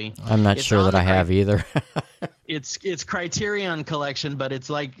that movie. I'm not sure that I have either. It's Criterion Collection, but it's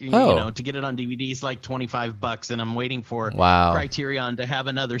like you know, to get it on DVD, it's like $25, and I'm waiting for Criterion to have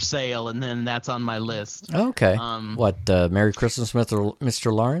another sale, and then that's on my list. Okay. Merry Christmas,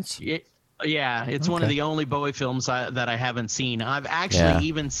 Mr. Lawrence? Yeah, it's one of the only Bowie films that I haven't seen. I've actually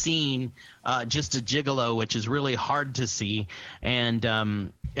even seen Just a Gigolo, which is really hard to see,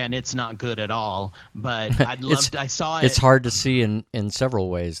 and it's not good at all. But I saw it. It's hard to see in several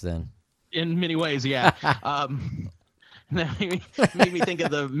ways, then. In many ways, yeah. That made me think of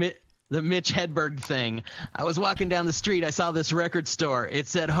the Mitch Hedberg thing. I was walking down the street. I saw this record store. It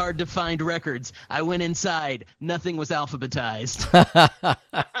said hard to find records. I went inside. Nothing was alphabetized.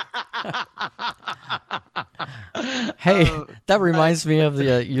 Hey, that reminds me of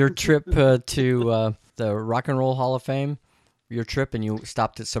your trip to the Rock and Roll Hall of Fame. Your trip, and you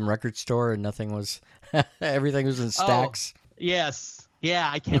stopped at some record store, and nothing was. Everything was in stacks. Yes. Yeah,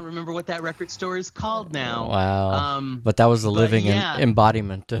 I can't remember what that record store is called now. Wow. But that was the living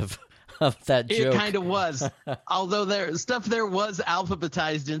embodiment of that joke. It kind of was. Although stuff there was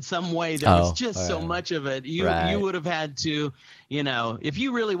alphabetized in some way. There was just so much of it. You would have had to, if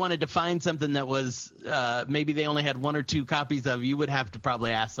you really wanted to find something that was maybe they only had one or two copies of, you would have to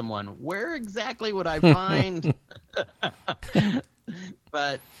probably ask someone, where exactly would I find?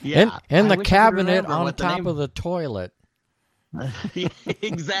 But yeah. And the cabinet on top of the toilet.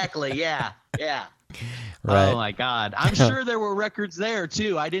 Exactly. Yeah. Right. Oh my God! I'm sure there were records there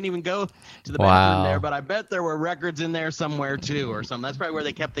too. I didn't even go to the bathroom there, but I bet there were records in there somewhere too, or something. That's probably where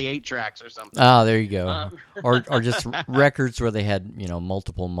they kept the 8-tracks or something. Oh, there you go. Or just records where they had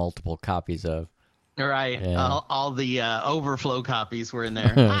multiple copies of. Right. Yeah. All the overflow copies were in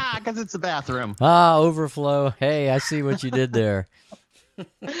there. Because it's the bathroom. Overflow. Hey, I see what you did there.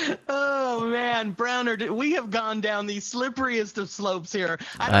 Oh man, Browner, we have gone down the slipperiest of slopes here.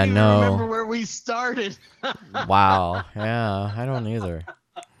 I don't know. Remember where we started. Wow. Yeah, I don't either.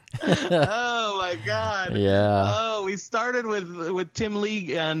 Oh my God. Yeah. Oh, we started with Tim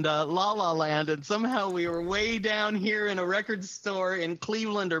Lee and La La Land, and somehow we were way down here in a record store in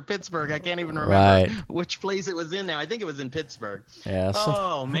Cleveland or Pittsburgh. I can't even remember which place it was in now. I think it was in Pittsburgh. Yeah.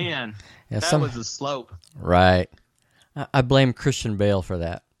 Oh man, that was a slope. Right. I blame Christian Bale for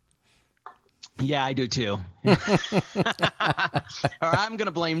that. Yeah, I do too. Or I'm gonna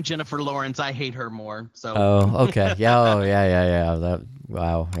blame Jennifer Lawrence. I hate her more. So. Oh, okay. Yeah. Yeah.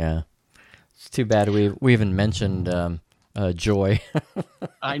 Wow. Yeah. It's too bad we even mentioned Joy.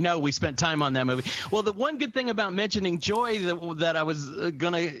 I know we spent time on that movie. Well, the one good thing about mentioning Joy that I was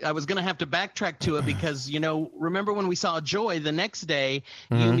gonna have to backtrack to it because remember when we saw Joy the next day,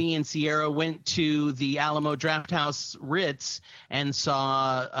 you, me, and Sierra went to the Alamo Drafthouse Ritz and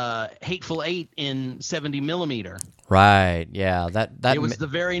saw Hateful Eight in 70 millimeter. Right. Yeah. That it was the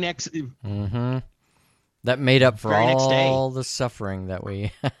very next. Mm-hmm. That made up for all the suffering that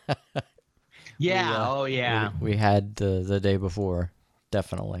we. Yeah. We had the day before,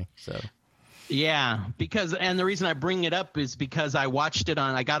 definitely. So. Yeah, and the reason I bring it up is because I got it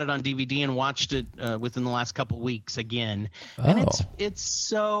on DVD and watched it within the last couple weeks again, and it's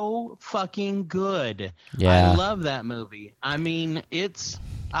so fucking good. Yeah, I love that movie. I mean,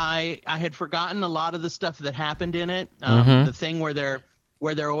 I had forgotten a lot of the stuff that happened in it. The thing where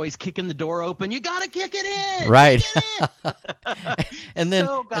they're always kicking the door open. You gotta kick it in, right? and then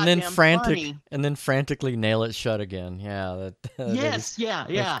frantically nail it shut again. Yeah,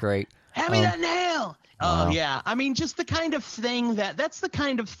 that's great. Hand me that nail. Oh yeah, I mean, just the kind of thing that's the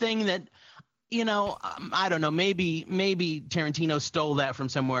kind of thing that. I don't know. Maybe Tarantino stole that from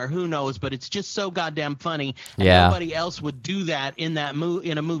somewhere. Who knows? But it's just so goddamn funny. And nobody else would do that in a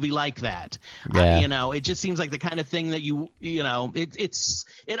movie like that. Yeah. It just seems like the kind of thing that it's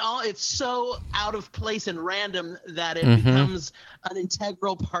so out of place and random that it becomes an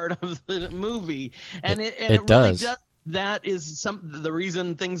integral part of the movie. And it really does. That is the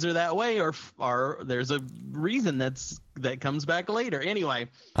reason things are that way, or there's a reason that comes back later. Anyway,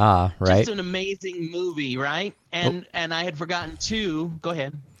 right. Just an amazing movie, right? And I had forgotten too. Go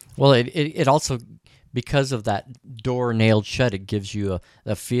ahead. Well, it also, because of that door nailed shut, it gives you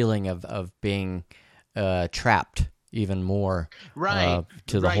a feeling of being trapped even more, Right,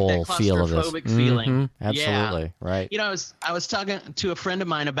 to the right. whole That feel of this. claustrophobic feeling. Absolutely, Yeah. right. I was talking to a friend of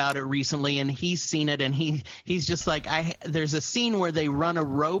mine about it recently, and he's seen it, and he's just like, there's a scene where they run a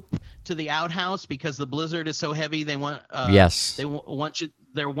rope to the outhouse because the blizzard is so heavy. They want Yes.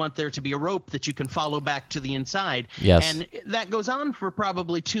 they want there to be a rope that you can follow back to the inside. Yes. And that goes on for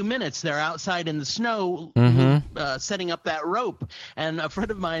probably 2 minutes. They're outside in the snow, setting up that rope. And a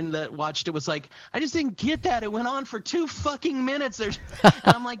friend of mine that watched it was like, I just didn't get that. It went on for 2 fucking minutes. And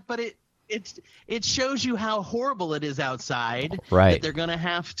I'm like, but it shows you how horrible it is outside. Right. That they're going to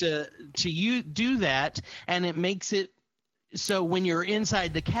have to do that. And it makes it so when you're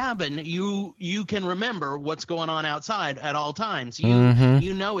inside the cabin, you can remember what's going on outside at all times.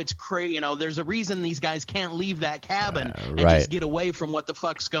 You know it's crazy. You know, there's a reason these guys can't leave that cabin and just get away from what the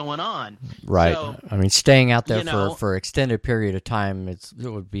fuck's going on. Right. So, I mean, staying out there you know, for extended period of time, it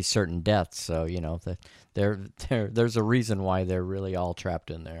would be certain death. So there's a reason why they're really all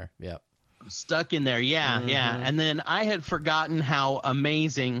trapped in there. Yep. Stuck in there. Yeah, yeah. And then I had forgotten how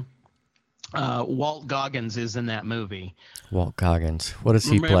amazing Walt Goggins is in that movie. Walt Goggins. What does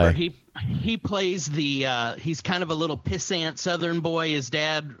he play? He plays he's kind of a little pissant Southern boy. His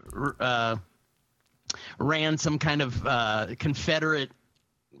dad ran some kind of Confederate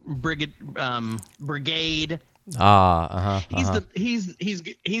brigade. He's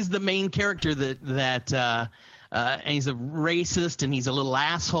the main character that and he's a racist and he's a little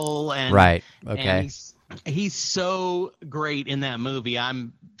asshole and right. Okay. And he's so great in that movie.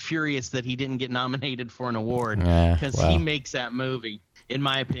 I'm furious that he didn't get nominated for an award because he makes that movie, in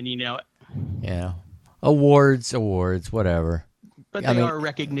my opinion. You know. Yeah. Awards, whatever. But they are a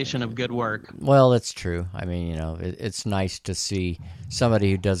recognition of good work. Well, that's true. I mean, you know, it's nice to see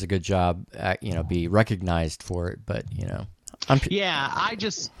somebody who does a good job, be recognized for it. But you know, I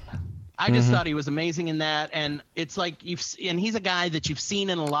just thought he was amazing in that, and it's like and he's a guy that you've seen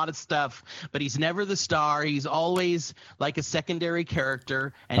in a lot of stuff, but he's never the star. He's always like a secondary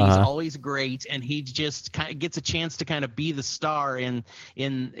character, and he's always great, and he just kind of gets a chance to kind of be the star in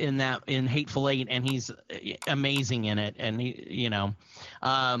Hateful Eight, and he's amazing in it. And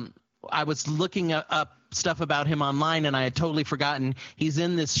I was looking up stuff about him online, and I had totally forgotten he's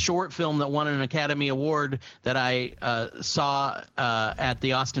in this short film that won an Academy Award that I saw at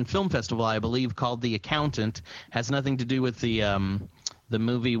the Austin Film Festival, I believe, called The Accountant. Has nothing to do with the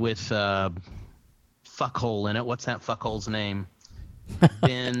movie with fuckhole in it. What's that fuckhole's name?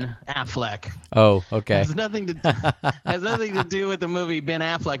 Ben Affleck. Oh, okay. Has nothing to do with the movie Ben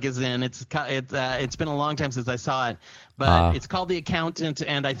Affleck is in. It's been a long time since I saw it, but it's called The Accountant,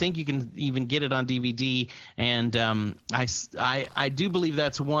 and I think you can even get it on DVD. And I do believe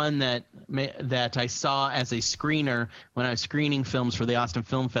that's one that I saw as a screener when I was screening films for the Austin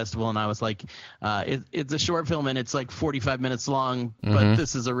Film Festival, and I was like, it's a short film and it's like 45 minutes long, but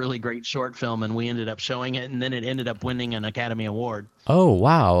this is a really great short film, and we ended up showing it, and then it ended up winning an Academy Award. Oh,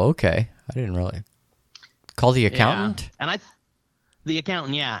 wow. Okay. I didn't really. Call The Accountant? Yeah. And The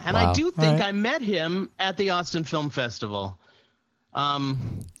Accountant, yeah. And wow. I do think I met him at the Austin Film Festival.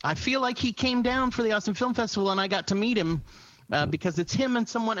 I feel like he came down for the Austin Film Festival, and I got to meet him because it's him and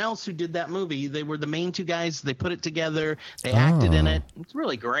someone else who did that movie. They were the main two guys. They put it together. They acted in it. It's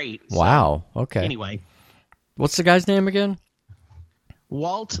really great. Wow. So, okay. Anyway. What's the guy's name again?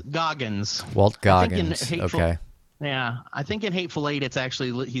 Walt Goggins. Walt Goggins. Okay. Yeah, I think in Hateful Eight, it's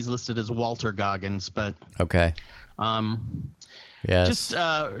actually he's listed as Walter Goggins, but okay. Yes. Just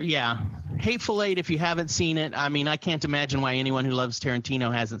Hateful Eight. If you haven't seen it, I mean, I can't imagine why anyone who loves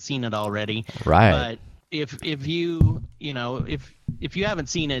Tarantino hasn't seen it already. Right. But if you haven't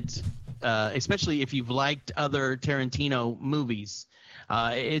seen it, especially if you've liked other Tarantino movies,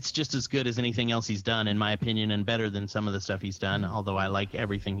 it's just as good as anything else he's done, in my opinion, and better than some of the stuff he's done. Although I like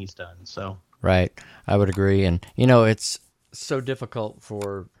everything he's done. So. Right. I would agree. And, it's so difficult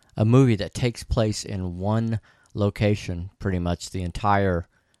for a movie that takes place in one location, pretty much the entire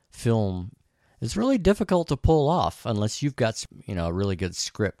film. It's really difficult to pull off unless you've got, a really good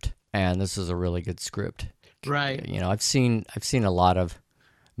script. And this is a really good script. Right. I've seen a lot of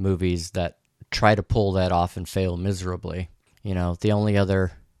movies that try to pull that off and fail miserably. The only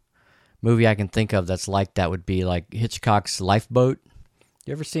other movie I can think of that's like that would be like Hitchcock's Lifeboat.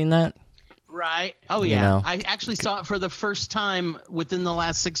 You ever seen that? Right. Oh, yeah. I actually saw it for the first time within the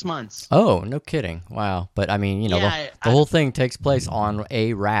last 6 months. Oh, no kidding. Wow. But, I mean, the whole thing takes place on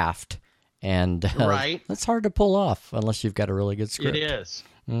a raft. And right. That's hard to pull off unless you've got a really good script. It is.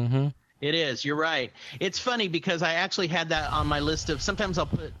 Mm-hmm. It is. You're right. It's funny because I actually had that on my list of sometimes I'll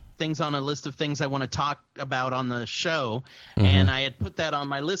put things on a list of things I want to talk about on the show, and I had put that on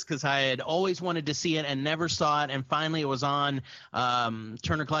my list because I had always wanted to see it and never saw it, and finally it was on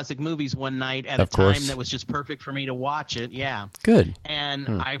Turner Classic Movies one night at a time that was just perfect for me to watch it. Yeah, good.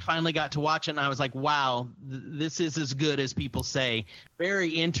 And I finally got to watch it, and I was like, wow, this is as good as people say. Very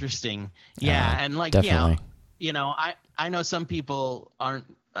interesting. Yeah, and like definitely. I know some people aren't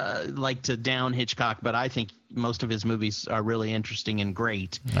like to down Hitchcock, but I think most of his movies are really interesting and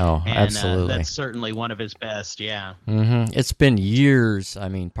great. Oh, and, absolutely. That's certainly one of his best. Yeah. It's been years. I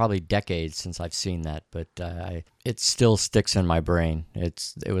mean, probably decades since I've seen that, but it still sticks in my brain.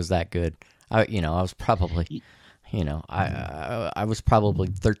 It was that good. I was probably, I was probably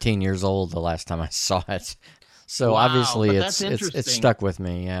 13 years old the last time I saw it. So wow, obviously it's stuck with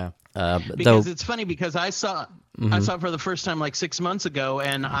me. Yeah. Because it's funny because I saw it for the first time like 6 months ago,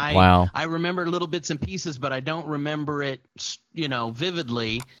 and I remember little bits and pieces, but I don't remember it,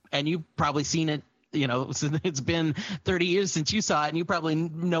 vividly. And you've probably seen it, it's been 30 years since you saw it, and you probably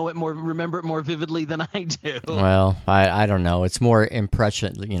remember it more vividly than I do. Well, I don't know. It's more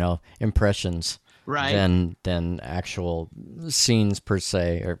impressions, right, than actual scenes per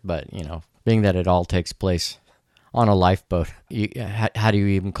se. But being that it all takes place on a lifeboat, how do you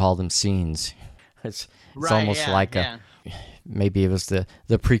even call them scenes? It's almost like maybe it was the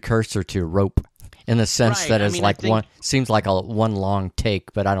precursor to Rope, in the sense that it's seems like one long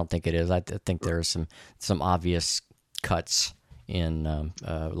take, but I don't think it is. I think there are some obvious cuts in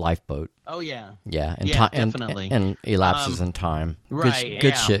Lifeboat. Oh yeah, definitely, and elapses in time. Right,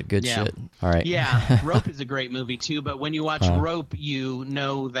 good shit. All right, yeah. Rope is a great movie too, but when you watch Rope, you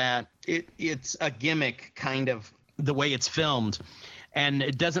know that it's a gimmick, kind of the way it's filmed, and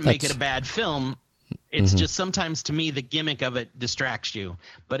it doesn't make it a bad film. It's just sometimes, to me, the gimmick of it distracts you,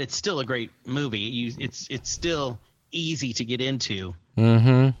 but it's still a great movie. It's still easy to get into.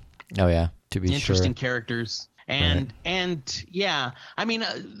 Oh yeah, to be interesting characters, and yeah, I mean,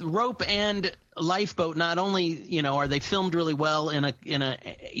 Rope and Lifeboat, not only are they filmed really well in a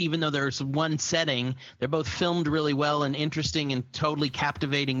even though there's one setting, they're both filmed really well and interesting and totally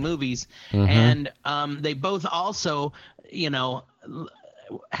captivating movies, and they both also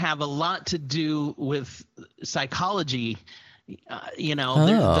have a lot to do with psychology.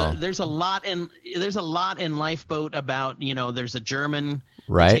 There's a lot in Lifeboat about there's a German,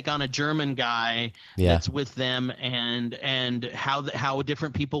 take on a German guy that's with them, and how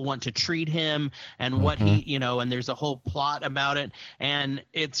different people want to treat him, and what he and there's a whole plot about it, and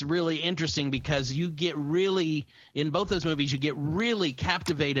it's really interesting because you get really, in both those movies, you get really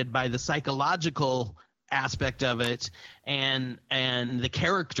captivated by the psychological aspect of it and the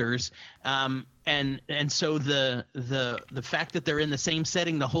characters, and so the fact that they're in the same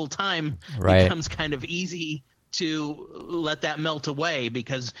setting the whole time becomes kind of easy to let that melt away,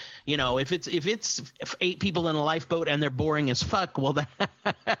 because if it's 8 people in a lifeboat and they're boring as fuck, well,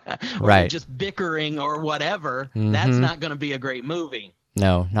 they're just bickering or whatever, that's not going to be a great movie.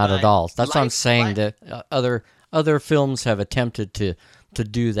 No, not at all. That's what I'm saying, that other films have attempted to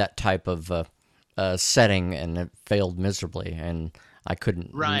do that type of setting, and it failed miserably, and I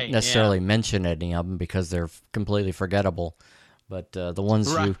couldn't necessarily mention any of them because they're completely forgettable. But the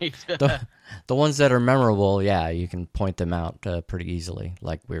ones the ones that are memorable, you can point them out pretty easily,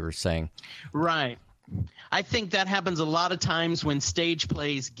 like we were saying. Right. I think that happens a lot of times when stage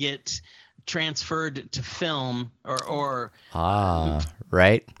plays get transferred to film, or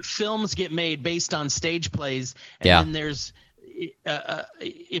films get made based on stage plays, and then there's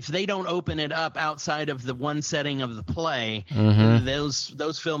if they don't open it up outside of the one setting of the play,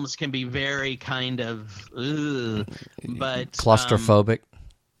 those films can be very kind of but claustrophobic.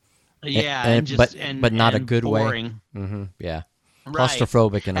 But not a good boring way.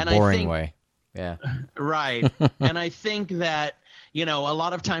 Claustrophobic in a boring way. Yeah. Right. And I think that a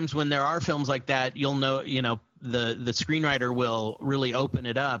lot of times when there are films like that, you'll know, the screenwriter will really open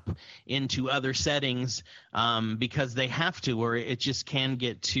it up into other settings, because they have to, or it just can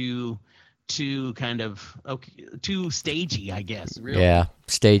get too kind of too stagey, I guess. Really. Yeah,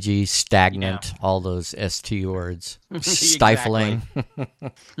 stagey, stagnant, all those ST words, stifling.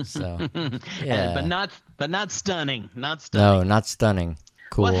 So, but not stunning. Not stunning. No, not stunning.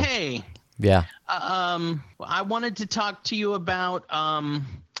 Cool. Well, hey. Yeah. I wanted to talk to you about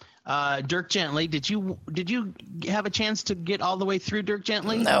Dirk Gently. Did you have a chance to get all the way through Dirk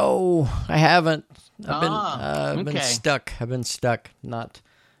Gently? No, I haven't. I've been stuck. I've been stuck, not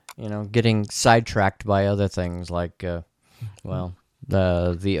getting sidetracked by other things like the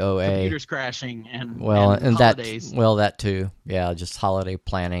OA, computers crashing, and holidays. That too. Yeah, just holiday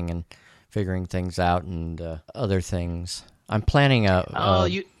planning and figuring things out, and other things. I'm planning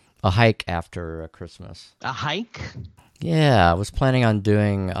a hike after Christmas. A hike? Yeah, I was planning on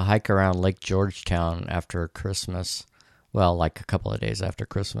doing a hike around Lake Georgetown after Christmas. Well, like a couple of days after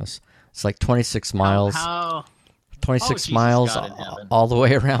Christmas. It's like 26 miles. How? 26 Jesus, miles God in heaven. all the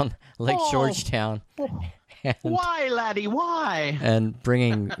way around Lake Oh. Georgetown. And, Why, laddie? Why? and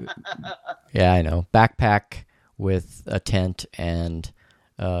bringing, yeah, I know, backpack with a tent and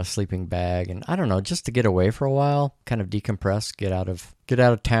a sleeping bag, and I don't know, just to get away for a while, kind of decompress, get out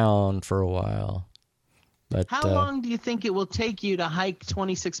of town for a while. But How long do you think it will take you to hike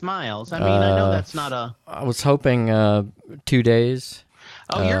 26 miles? I mean, I know that's not a... I was hoping 2 days.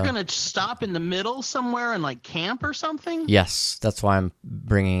 Oh, you're going to stop in the middle somewhere and, like, camp or something? Yes, that's why I'm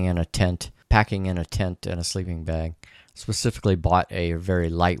bringing in a tent, packing in a tent and a sleeping bag. Specifically bought a very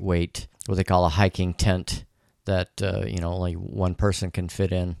lightweight, what they call a hiking tent that, only one person can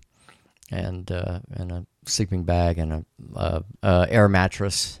fit in, and a sleeping bag and a air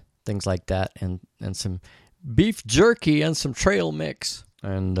mattress, things like that, and some beef jerky and some trail mix.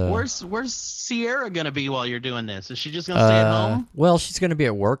 And where's Sierra gonna be while you're doing this? Is she just gonna stay at home? Well, she's gonna be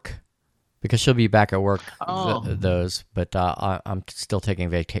at work because she'll be back at work those. But I'm still taking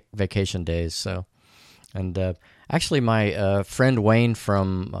vacation days. So, and actually, my friend Wayne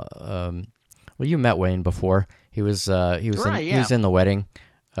from well, you met Wayne before. He was he was in the wedding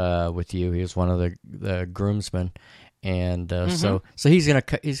with you. He was one of the groomsmen, and so he's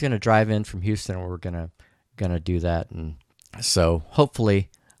gonna drive in from Houston. And we're gonna do that, and so hopefully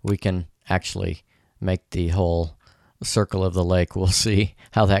we can actually make the whole circle of the lake. We'll see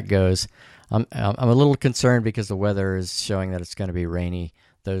how that goes. I'm a little concerned because the weather is showing that it's going to be rainy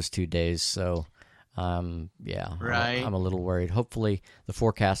those 2 days. So yeah, right. I'm a little worried. Hopefully the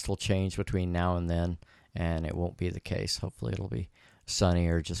forecast will change between now and then, and it won't be the case. Hopefully it'll be sunny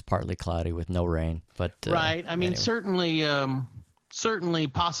or just partly cloudy with no rain. But right. I mean, anyway. certainly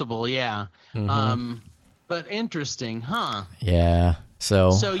possible. Yeah. But interesting, huh? Yeah.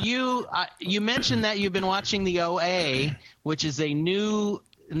 So you mentioned that you've been watching the OA, which is a new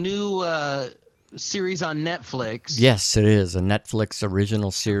series on Netflix. Yes, it is a Netflix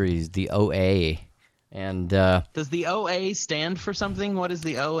original series, the OA. And does the OA stand for something? What does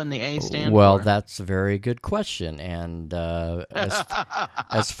the O and the A stand for? Well, that's a very good question. And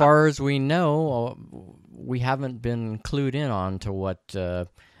as far as we know, we haven't been clued in on to what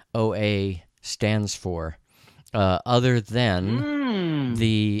OA stands for, other than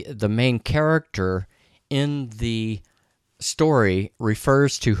the main character in the story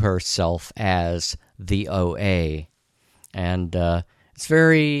refers to herself as the OA, and it's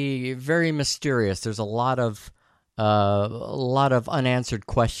very, very mysterious. There's a lot of unanswered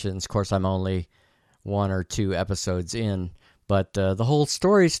questions. Of course, I'm only 1 or 2 episodes in, but the whole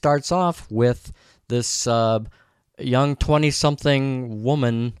story starts off with this young 20-something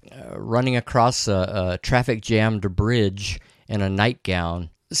woman running across a traffic-jammed bridge in a nightgown,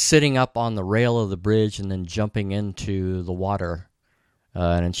 sitting up on the rail of the bridge and then jumping into the water.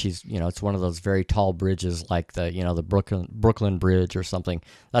 And she's, it's one of those very tall bridges like the Brooklyn Bridge or something.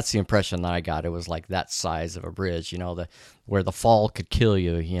 That's the impression that I got. It was like that size of a bridge, where the fall could kill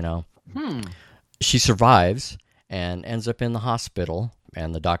you, She survives and ends up in the hospital.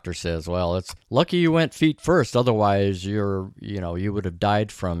 And the doctor says, well, it's lucky you went feet first. Otherwise, you would have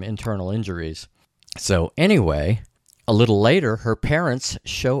died from internal injuries. So anyway, a little later, her parents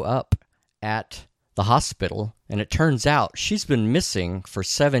show up at the hospital, and it turns out she's been missing for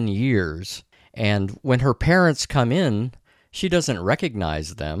 7 years. And when her parents come in, she doesn't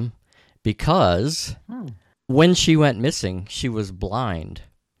recognize them because when she went missing, she was blind.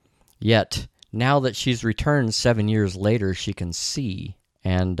 Yet, now that she's returned 7 years later, she can see.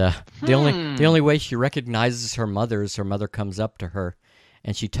 And the only way she recognizes her mother is her mother comes up to her,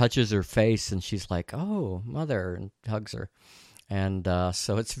 and she touches her face, and she's like, "Oh, mother," and hugs her. And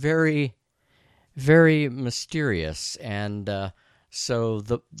so it's very, very mysterious. And so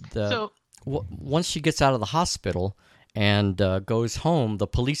once she gets out of the hospital and goes home, the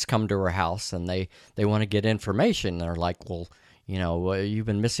police come to her house, and they want to get information. They're like, well, you've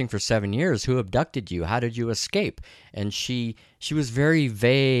been missing for 7 years. Who abducted you? How did you escape? And she was very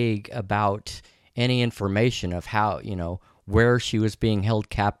vague about any information of how, where she was being held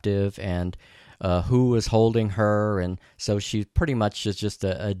captive and who was holding her. And so she pretty much is just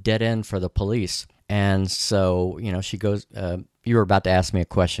a dead end for the police. And so, she goes, you were about to ask me a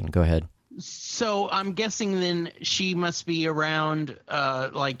question. Go ahead. So I'm guessing then she must be around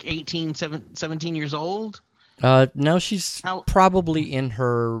like 18, 17 years old? No, she's probably in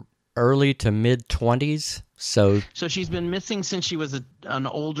her early to mid 20s. So she's been missing since she was an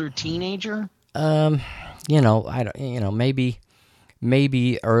older teenager. I don't, maybe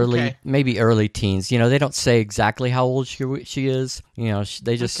Okay. maybe early teens. They don't say exactly how old she is.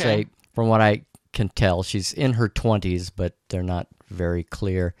 They just Okay. say, from what I can tell, she's in her 20s, but they're not very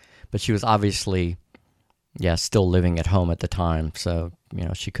clear. But she was obviously, yeah, still living at home at the time. So,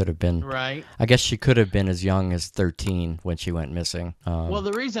 she could have been, Right. I guess she could have been as young as 13 when she went missing. Well,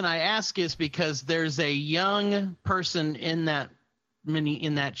 the reason I ask is because there's a young person in that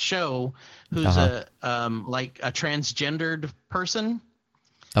show who's like a transgendered person.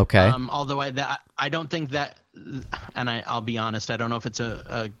 Okay. Although I don't think that, and I'll be honest, I don't know if it's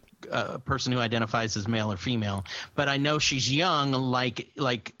a person who identifies as male or female, but I know she's young,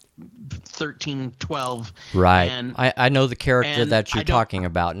 like 13, 12. Right. And I know the character and that you're I don't- talking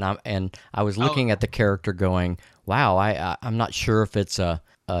about, and I was looking at the character going, wow, I'm not sure if it's a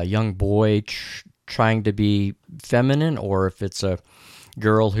young boy trying to be feminine, or if it's a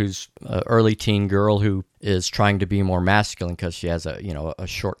girl who's early teen girl who is trying to be more masculine because she has a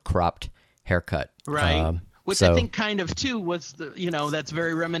short cropped haircut. Right. Which so, I think kind of too was that's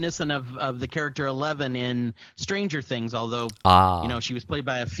very reminiscent of the character 11 in Stranger Things. Although she was played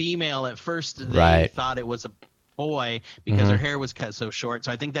by a female at first, they thought it was a boy because her hair was cut so short.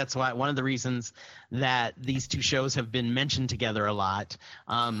 So I think that's why one of the reasons that these two shows have been mentioned together a lot.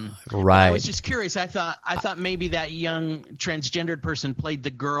 Right. I was just curious. I thought maybe that young transgendered person played the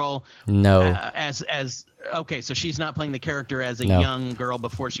girl. No. As okay, so she's not playing the character as a young girl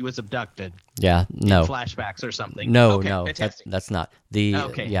before she was abducted. Yeah. No. In flashbacks or something. No. Okay, no. fantastic. That's not the.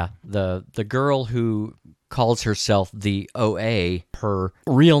 Okay. Yeah. The girl who calls herself the OA. Her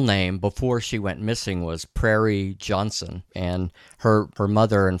real name before she went missing was Prairie Johnson, and her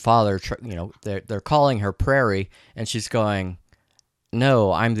mother and father, they're calling her Prairie, and she's going,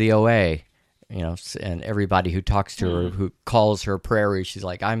 "No, I'm the OA." And everybody who talks to her, who calls her Prairie, she's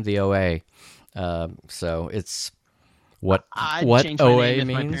like, "I'm the OA." So it's what changed my OA name if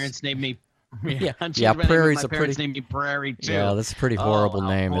means. my parents named me. Yeah, Prairie's my parents named me Prairie too. Yeah, that's a pretty horrible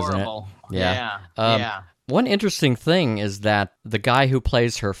name, horrible. isn't it? Yeah. One interesting thing is that the guy who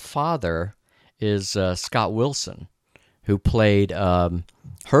plays her father is Scott Wilson, who played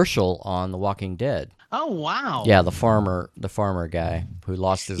Herschel on The Walking Dead. Oh wow! Yeah, the farmer guy who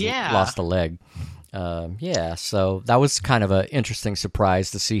lost a leg. So that was kind of an interesting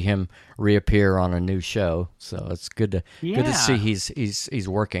surprise to see him reappear on a new show. So it's good to see he's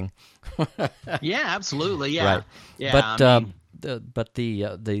working. Yeah, absolutely. Yeah, right. Yeah, But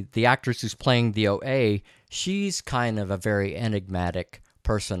the actress who's playing the OA, she's kind of a very enigmatic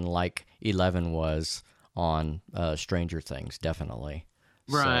person, like 11 was on Stranger Things, definitely.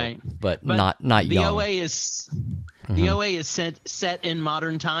 Right. So, but not young. The OA is set in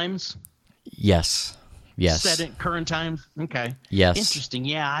modern times. Yes. Set in current times. Okay. Yes. Interesting.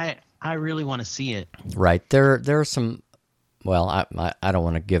 Yeah, I really want to see it. Right. There are some. Well, I don't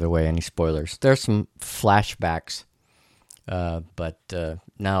want to give away any spoilers. There's some flashbacks. But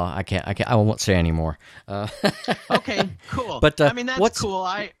no, I can't. I won't say any more. Okay, cool. But that's cool.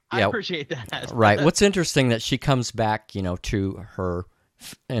 I appreciate that. Right. What's interesting that she comes back, to her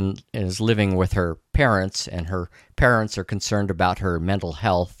and is living with her parents, and her parents are concerned about her mental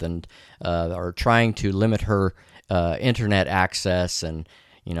health and are trying to limit her internet access, and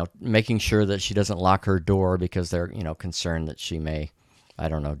making sure that she doesn't lock her door because they're concerned that she may, I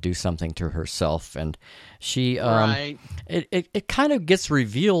don't know, do something to herself. And she it kind of gets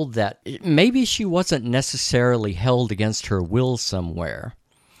revealed that maybe she wasn't necessarily held against her will somewhere,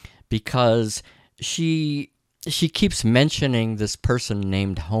 because she keeps mentioning this person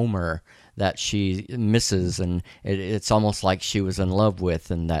named Homer that she misses, and it's almost like she was in love with,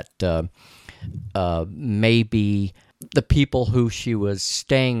 and that maybe the people who she was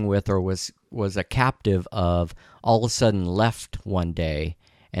staying with or was a captive of all of a sudden left one day,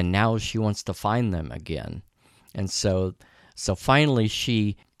 and now she wants to find them again. And so finally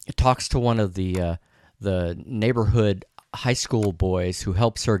she talks to one of the neighborhood high school boys who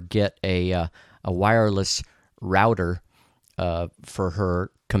helps her get a wireless router for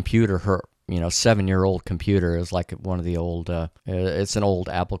her computer. Her 7-year-old computer is like one of the old. It's an old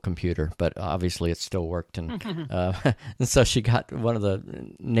Apple computer, but obviously it still worked. And and so she got one of the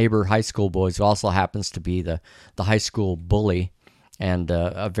neighbor high school boys, who also happens to be the high school bully, and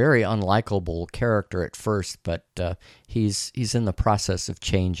a very unlikable character at first, but he's in the process of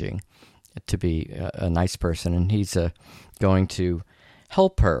changing to be a nice person, and he's going to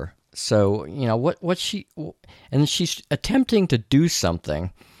help her. So she's attempting to do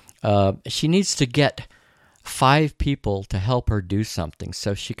something. She needs to get 5 people to help her do something.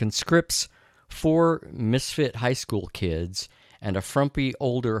 So she conscripts 4 misfit high school kids and a frumpy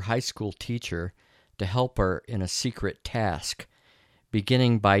older high school teacher to help her in a secret task.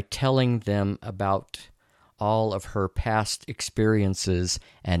 beginning by telling them about all of her past experiences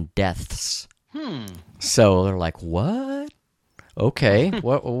and deaths. So they're like, what? Okay,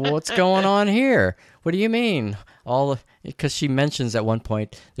 what's going on here? What do you mean? Because she mentions at one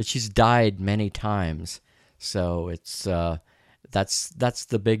point that she's died many times. So it's that's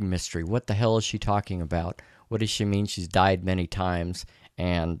the big mystery. What the hell is she talking about? What does she mean she's died many times?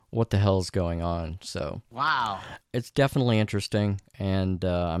 And what the hell is going on? So wow, it's definitely interesting, and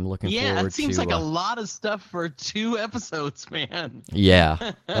I'm looking forward to. Yeah, it seems like a lot of stuff for 2 episodes, man.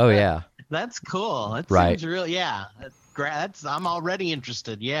 Yeah. Oh yeah. That's cool. That right. seems real. Yeah. I'm already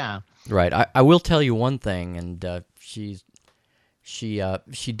interested. Yeah. Right. I will tell you one thing, and she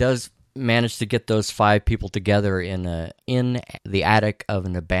does manage to get those 5 people together in the attic of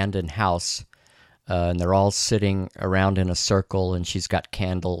an abandoned house, and they're all sitting around in a circle, and she's got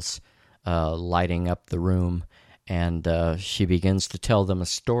candles lighting up the room, and she begins to tell them a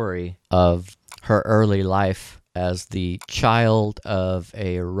story of her early life as the child of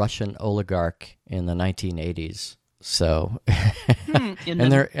a Russian oligarch in the 1980s. So, they're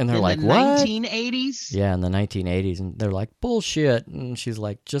like, the what? 1980s? Yeah, in the 1980s, and they're like, bullshit. And she's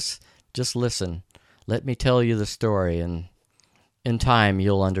like, just listen. Let me tell you the story, and in time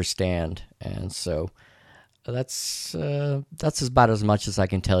you'll understand. And so, that's about as much as I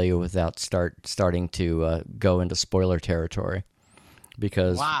can tell you without starting to go into spoiler territory.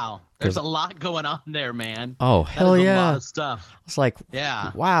 Because wow, there's a lot going on there, man. Oh, hell yeah. A lot of stuff. It's like,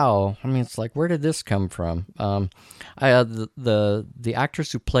 wow. I mean, it's like, where did this come from? The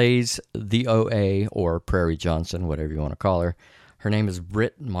actress who plays the OA, or Prairie Johnson, whatever you want to call her, her name is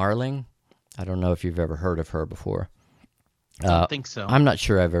Britt Marling. I don't know if you've ever heard of her before. I don't think so. I'm not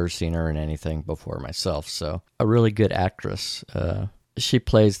sure I've ever seen her in anything before myself. So, a really good actress. She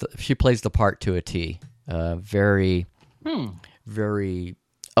plays the part to a T. Very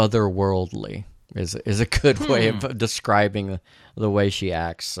otherworldly is a good way of describing the way she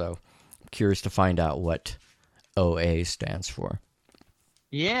acts. So I'm curious to find out what OA stands for.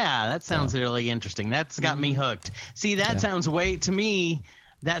 Yeah, that sounds really interesting. That's got me hooked. See, that sounds way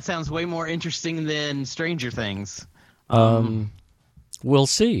more interesting than Stranger Things. We'll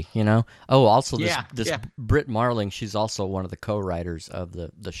see, Oh, also this Britt Marling, she's also one of the co-writers of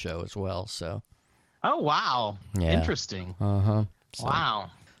the show as well, so. Oh, wow. Yeah. Interesting. Uh-huh. So.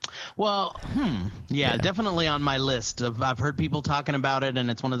 Wow. Well, definitely on my list. I've heard people talking about it, and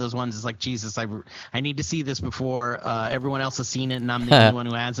it's one of those ones. It's like, Jesus, I need to see this before everyone else has seen it, and I'm the only one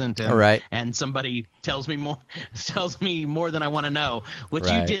who hasn't. And, right. And somebody tells me more than I want to know, which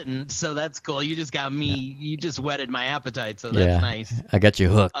you didn't. So that's cool. You just got me. Yeah. You just whetted my appetite. So that's nice. I got you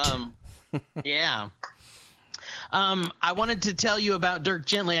hooked. Yeah. I wanted to tell you about Dirk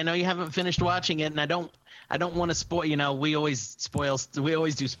Gently. I know you haven't finished watching it, and I don't want to spoil. We always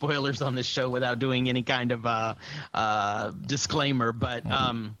do spoilers on this show without doing any kind of disclaimer. But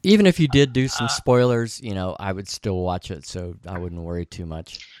even if you did do some spoilers, I would still watch it, so I wouldn't worry too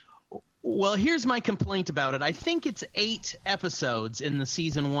much. Well, here's my complaint about it. I think it's 8 episodes in the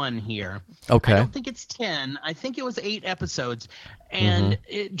season 1 here. Okay. I don't think it's 10. I think it was 8 episodes, and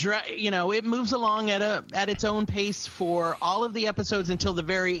it moves along at its own pace for all of the episodes until the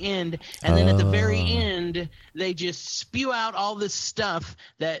very end, and then at the very end they just spew out all this stuff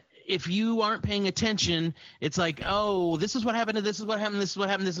that if you aren't paying attention, it's like, oh, this is what happened, this is what happened, this is what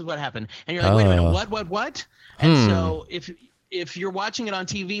happened, this is what happened, and you're like, wait a minute, what? And so if you're watching it on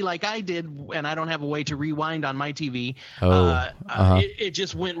TV like I did, and I don't have a way to rewind on my TV, it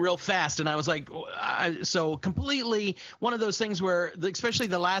just went real fast. And I was like, so completely one of those things where, especially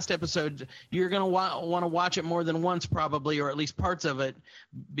the last episode, you're going to want to watch it more than once probably, or at least parts of it,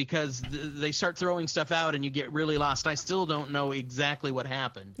 because they start throwing stuff out and you get really lost. I still don't know exactly what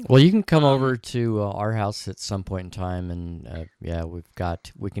happened. Well, you can come over to our house at some point in time, and we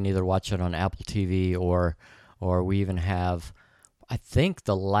can either watch it on Apple TV or we even have, I think,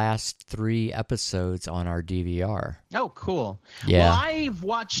 the last 3 episodes on our DVR. Oh, cool. Yeah. Well, I've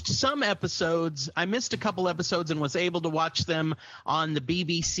watched some episodes. I missed a couple episodes and was able to watch them on the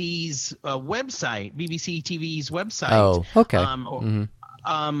BBC's website, BBC TV's website. Oh, okay.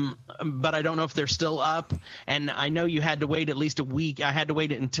 But I don't know if they're still up. And I know you had to wait at least a week. I had to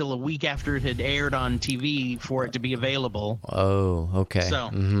wait until a week after it had aired on TV for it to be available. Oh, okay.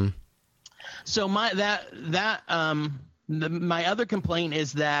 So my other complaint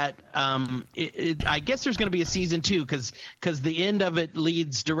is that I guess there's going to be a season 2 because the end of it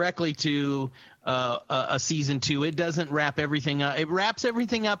leads directly to a season 2. It doesn't wrap everything up. It wraps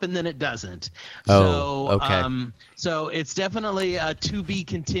everything up and then it doesn't. Oh, okay. So it's definitely a to be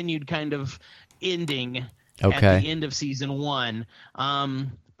continued kind of ending. Okay. at the end of season 1.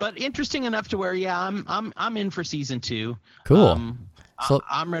 But interesting enough to where, I'm in for season 2. Cool. So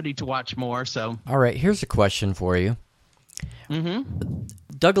I'm ready to watch more. So, all right, here's a question for you. mm-hmm.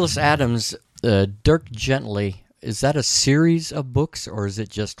 Douglas Adams, Dirk Gently, is that a series of books or is it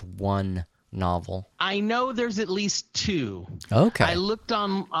just one novel? I know there's at least 2. Okay. I looked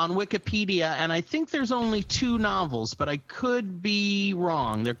on Wikipedia, and I think there's only 2 novels, but I could be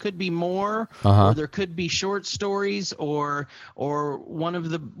wrong. There could be more, or there could be short stories, or one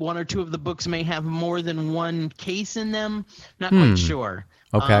or two of the books may have more than one case in them. Not quite sure.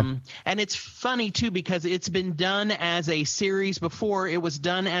 Okay. And it's funny, too, because it's been done as a series before. It was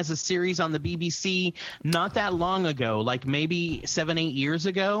done as a series on the BBC not that long ago, like maybe 7-8 years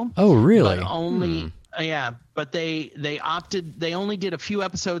ago. Oh, really? But only, but they opted, they only did a few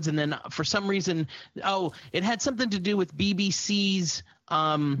episodes, and then for some reason, it had something to do with BBC's,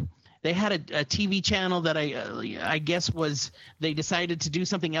 they had a TV channel that I guess they decided to do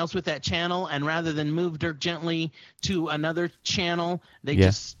something else with that channel, and rather than move Dirk Gently to another channel, they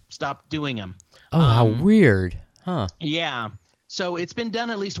just stopped doing them. Oh, how weird. Huh. Yeah. So it's been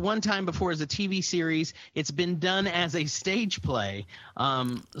done at least one time before as a TV series. It's been done as a stage play.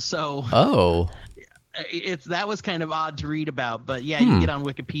 That was kind of odd to read about, but you can get on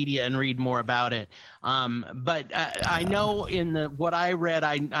Wikipedia and read more about it. But I know in what I read,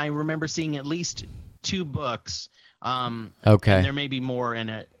 I remember seeing at least 2 books. Okay. And there may be more in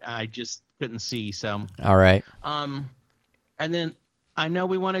it. I just couldn't see. So. All right. And then I know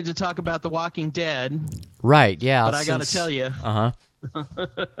we wanted to talk about The Walking Dead. Right. Yeah. But I got to tell you.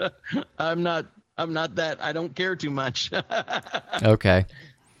 I'm not that. I don't care too much. Okay.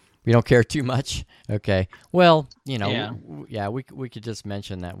 You don't care too much? Okay. Well, we could just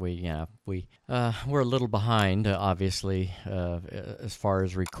mention that we're a little behind, obviously, as far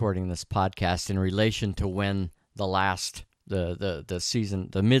as recording this podcast in relation to when the season,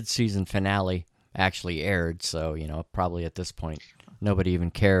 the mid-season finale actually aired. So, probably at this point, nobody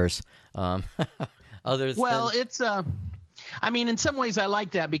even cares. It's in some ways I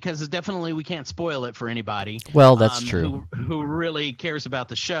like that because definitely we can't spoil it for anybody. Well, that's true. Who really cares about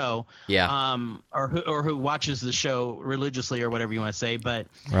the show? Yeah. Or who watches the show religiously or whatever you want to say. But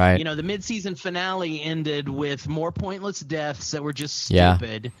right. The mid-season finale ended with more pointless deaths that were just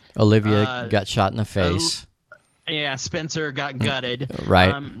stupid. Yeah. Olivia got shot in the face. Spencer got gutted.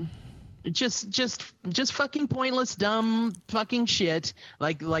 Right. Just fucking pointless, dumb fucking shit,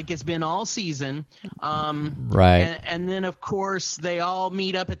 like it's been all season. Right. And then of course they all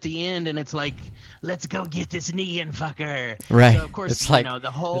meet up at the end, and it's like, let's go get this Negan fucker. Right. So of course, it's like the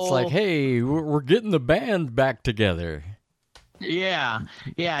whole. It's like, hey, we're getting the band back together. Yeah.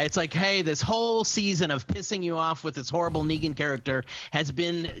 It's like, hey, this whole season of pissing you off with this horrible Negan character has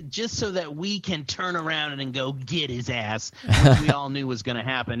been just so that we can turn around and go get his ass, which we all knew was going to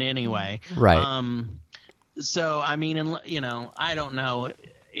happen anyway. Right. So, I don't know.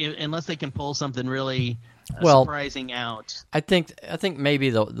 Unless they can pull something really surprising out. I think maybe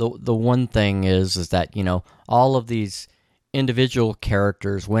the one thing is that, all of these individual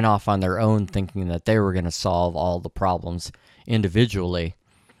characters went off on their own thinking that they were going to solve all the problems individually,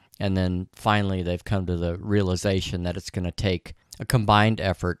 and then finally they've come to the realization that it's going to take a combined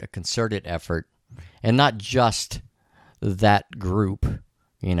effort, a concerted effort, and not just that group.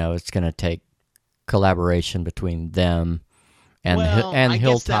 It's going to take collaboration between them and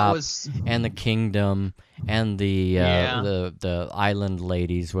Hilltop and the Kingdom and the island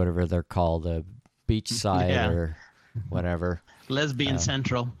ladies, whatever they're called, the Beachside or whatever. Lesbian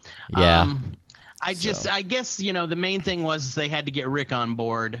Central. Yeah. I guess, the main thing was they had to get Rick on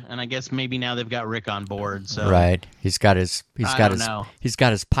board, and I guess maybe now they've got Rick on board. So right, he's got his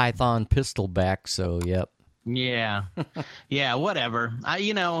Python pistol back. So yep. Yeah, whatever.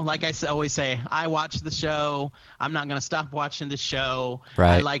 Like I always say, I watch the show. I'm not gonna stop watching the show.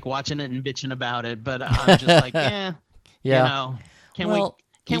 Right. I like watching it and bitching about it, but I'm just like, yeah.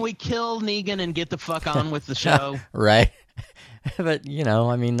 Can we kill Negan and get the fuck on with the show? Right. But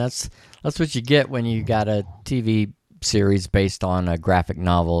that's what you get when you got a TV series based on a graphic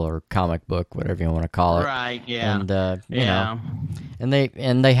novel or comic book, whatever you want to call it. Right. Yeah. And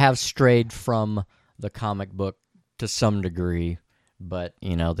and they have strayed from the comic book to some degree, but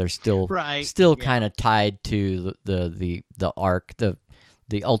they're still kind of tied to the arc, the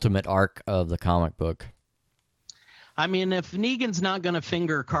ultimate arc of the comic book. If Negan's not going to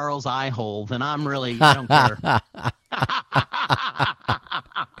finger Carl's eye hole, then I don't care.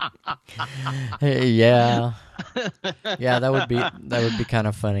 Yeah, yeah, that would be kind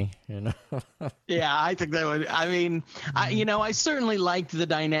of funny, you know. Yeah, I think that would. I mean, I certainly liked the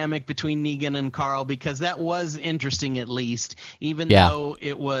dynamic between Negan and Carl because that was interesting, at least, even Yeah. though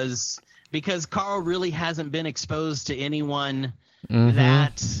it was because Carl really hasn't been exposed to anyone Mm-hmm.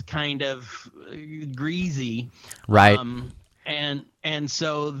 that kind of greasy, Right. And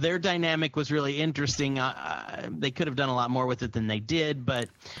so their dynamic was really interesting. They could have done a lot more with it than they did, but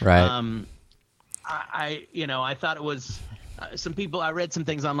Right. I thought it was. I read some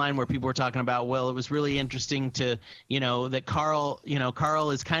things online where people were talking about, well, it was really interesting to, that Carl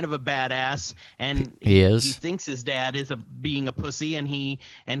is kind of a badass, and He is. he thinks his dad is being a pussy, and he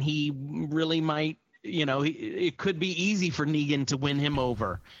really might, it could be easy for Negan to win him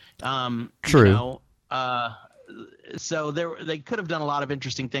over. True. So they could have done a lot of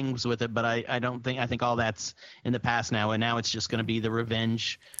interesting things with it, but I think all that's in the past now, and now it's just going to be the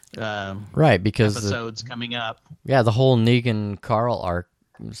revenge Right, because episodes coming up. yeah, the whole Negan Carl arc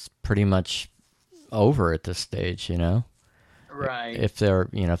is pretty much over at this stage, Right. If they're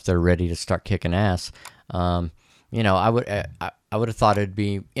ready to start kicking ass. I would have thought it'd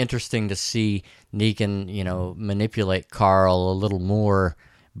be interesting to see Negan, manipulate Carl a little more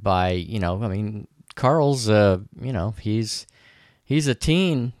by, Carl's he's a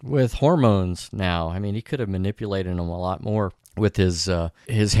teen with hormones now. I mean, he could have manipulated him a lot more with his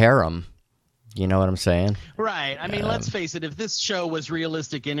harem. You know what I'm saying? Right. I mean, let's face it. If this show was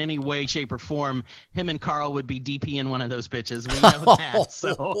realistic in any way, shape, or form, him and Carl would be DP in one of those bitches. We know that.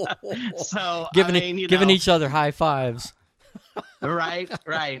 So giving each other high fives. Right.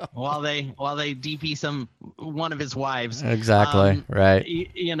 While they DP one of his wives. Exactly. Right.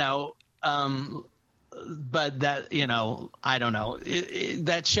 But that, I don't know.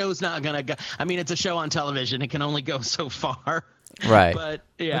 That show's not gonna go. I mean, it's a show on television. It can only go so far. Right. But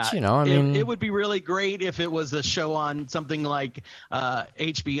yeah, it would be really great if it was a show on something like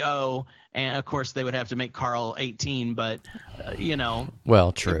HBO, and of course they would have to make Carl 18. But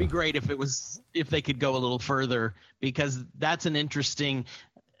well, true. It'd be great if they could go a little further, because that's an interesting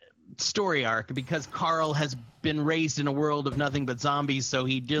story arc, because Carl has been raised in a world of nothing but zombies, so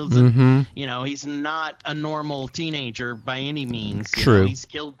he deals he's not a normal teenager by any means. True. He's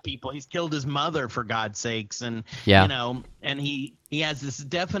killed people. He's killed his mother, for God's sakes, and and he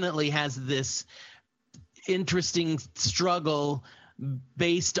definitely has this interesting struggle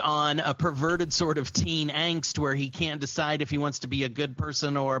based on a perverted sort of teen angst where he can't decide if he wants to be a good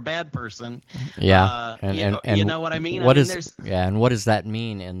person or a bad person. Yeah, and you know what I mean? And what does that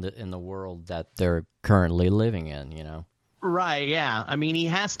mean in the world that they're currently living in? Right, yeah. I mean, he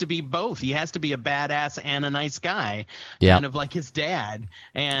has to be both. He has to be a badass and a nice guy, kind of like his dad.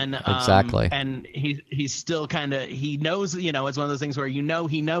 And exactly. And he's still kind of, he knows, it's one of those things where he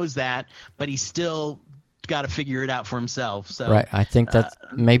knows that, but he's still got to figure it out for himself. So right, I think that's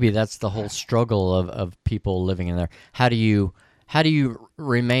maybe that's the whole struggle of people living in there. How do you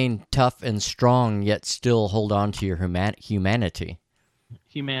remain tough and strong yet still hold on to your humanity?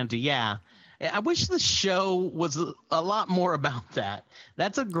 Humanity, yeah. I wish the show was a lot more about that.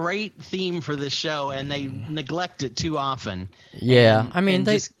 That's a great theme for this show, and they neglect it too often. Yeah, I mean,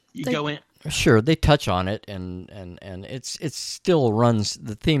 they go in. Sure, they touch on it, and it still runs.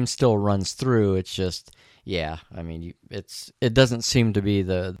 The theme still runs through. It's just, yeah. I mean, it doesn't seem to be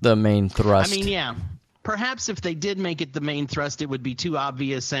the main thrust. I mean, yeah. Perhaps if they did make it the main thrust, it would be too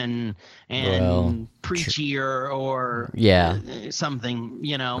obvious and preachy or something,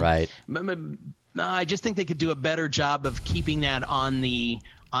 Right. I just think they could do a better job of keeping that on the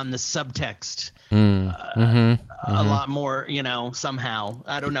subtext a lot more, somehow.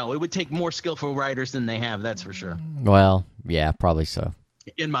 I don't know. It would take more skillful writers than they have, that's for sure. Well, yeah, probably so.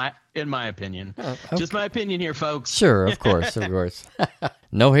 In my opinion. Okay. Just my opinion here, folks. Sure, of course.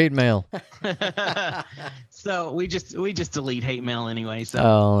 No hate mail. So we just delete hate mail anyway.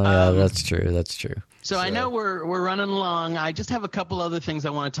 So that's true. So I know we're running along. I just have a couple other things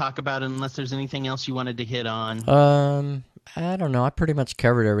I want to talk about, unless there's anything else you wanted to hit on. I don't know. I pretty much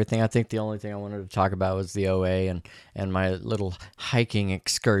covered everything. I think the only thing I wanted to talk about was the OA and my little hiking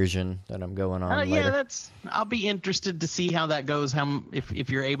excursion that I'm going on later. Yeah, I'll be interested to see how that goes. If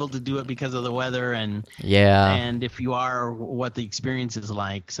you're able to do it because of the weather, and if you are, what the experience is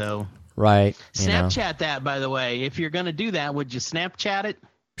like. So right. Snapchat that, by the way. If you're gonna do that, would you Snapchat it?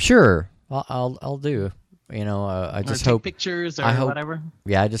 Sure, I'll do. I just hope pictures or whatever.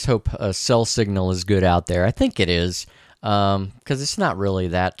 Yeah, I just hope a cell signal is good out there. I think it is. Because it's not really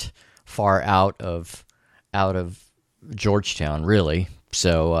that far out of Georgetown, really.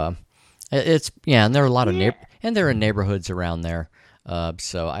 So and there are a lot of and there are neighborhoods around there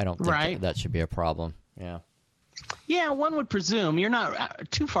So I don't think that should be a problem. Yeah. Yeah, one would presume you're not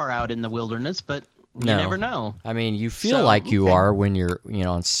too far out in the wilderness, but you never know. I mean, you feel like you are when you're,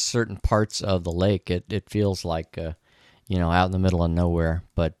 on certain parts of the lake. It feels like, out in the middle of nowhere.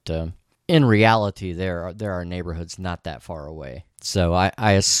 But in reality, there are neighborhoods not that far away. So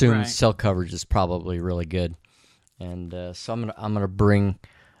I assume cell coverage is probably really good. And so I'm gonna bring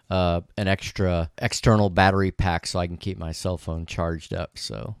an extra external battery pack so I can keep my cell phone charged up.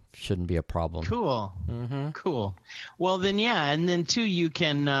 So shouldn't be a problem. Cool. Cool. Well, then, and then too, you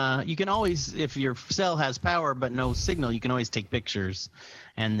can always, if your cell has power but no signal, you can always take pictures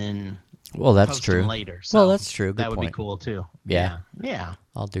and then that's post true. them later. So that's true. Good that would point. be cool too. Yeah.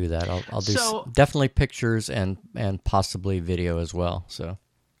 I'll do that. I'll do definitely pictures and possibly video as well. So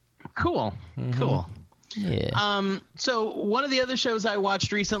cool. Cool. Yeah. So one of the other shows I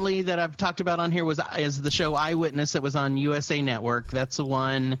watched recently that I've talked about on here is the show Eyewitness that was on USA Network. That's the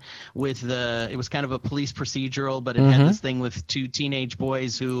one with it was kind of a police procedural, but it had this thing with two teenage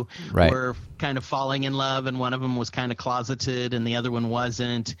boys who were kind of falling in love, and one of them was kind of closeted and the other one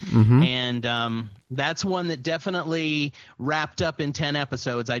wasn't. And that's one that definitely wrapped up in 10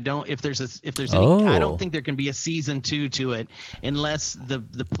 episodes. I don't think there can be a season 2 to it unless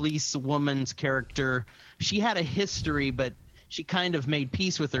the police woman's character, she had a history, but she kind of made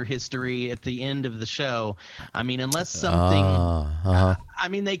peace with her history at the end of the show. I mean, unless something, I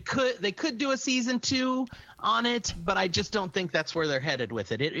mean, they could do a season 2 on it, but I just don't think that's where they're headed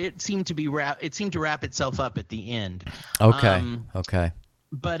with it. It seemed to wrap itself up at the end. Okay.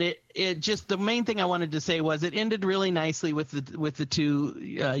 But it just, the main thing I wanted to say was it ended really nicely with the two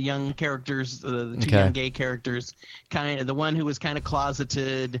young characters, the two young gay characters, kind of the one who was kind of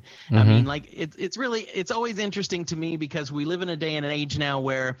closeted. I mean, like it's always interesting to me because we live in a day and an age now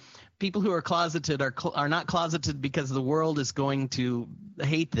where people who are closeted are not closeted because the world is going to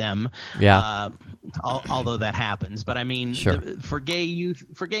hate them. Yeah. Although that happens, but I mean, for gay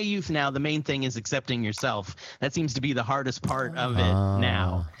youth now, the main thing is accepting yourself. That seems to be the hardest part of it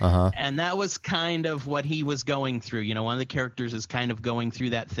now. And that was kind of what he was going through. One of the characters is kind of going through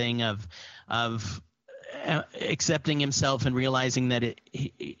that thing of accepting himself and realizing that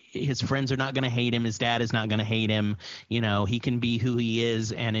his friends are not going to hate him. His dad is not going to hate him. He can be who he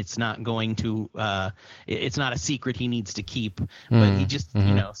is, and it's not going to. It's not a secret he needs to keep. But he just,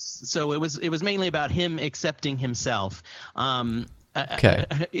 So it was mainly about him accepting himself. Okay.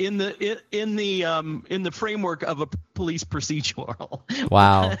 In the framework of a police procedural.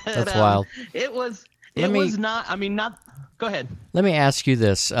 Wow, that's wild. It was not. I mean, not. Go ahead. Let me ask you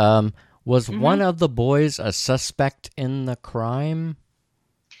this. Was one of the boys a suspect in the crime?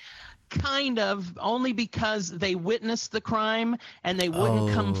 Kind of, only because they witnessed the crime and they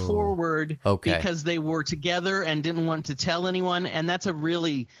wouldn't come forward because they were together and didn't want to tell anyone. And that's a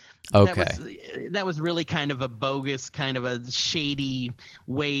really that was really kind of a bogus, kind of a shady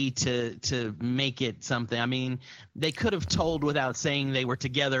way to make it something. I mean, they could have told without saying they were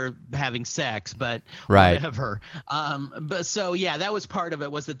together having sex, but whatever. But so that was part of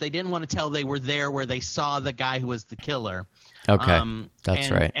it, was that they didn't want to tell they were there where they saw the guy who was the killer. Okay,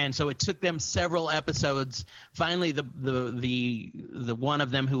 that's right. And so it took them several episodes. Finally, the one of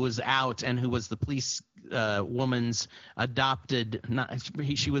them who was out and who was the police woman's adopted,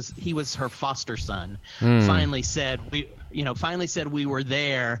 he was her foster son. Finally said we were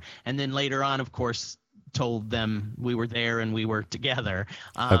there, and then later on, of course, told them we were there and we were together.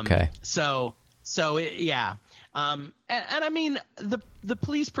 So and I mean, the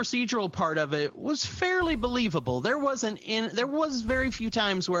police procedural part of it was fairly believable. There was very few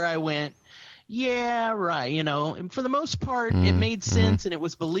times where I went, yeah, right. And for the most part, it made sense and it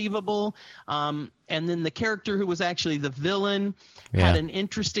was believable. And then the character who was actually the villain had an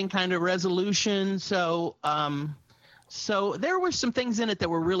interesting kind of resolution. So there were some things in it that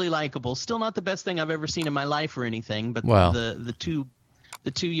were really likable. Still not the best thing I've ever seen in my life or anything, but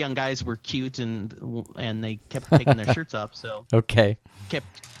the two young guys were cute and they kept taking their shirts off. So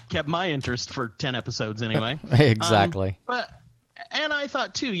kept my interest for 10 episodes anyway. Exactly. And I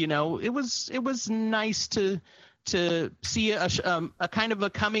thought too, it was nice to see a kind of a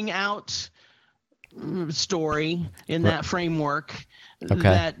coming out story in that framework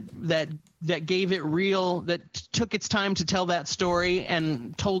that gave it real, that took its time to tell that story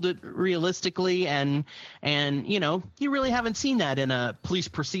and told it realistically, and you really haven't seen that in a police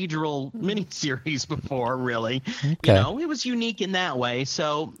procedural miniseries before, really. It was unique in that way.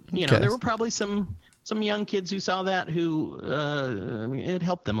 So there were probably some young kids who saw that who it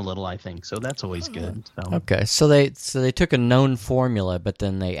helped them a little, I think. So that's always good. So. Okay, so they took a known formula, but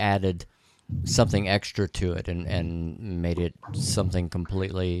then they added something extra to it and made it something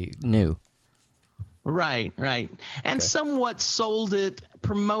completely new. Right. And somewhat sold it,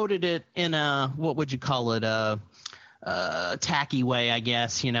 promoted it in a, what would you call it, a tacky way, I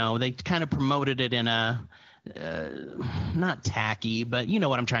guess. They kind of promoted it in a, not tacky, but you know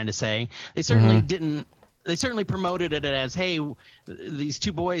what I'm trying to say. They certainly didn't. They certainly promoted it as, hey, these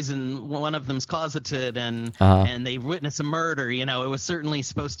two boys and one of them's closeted and they witness a murder. It was certainly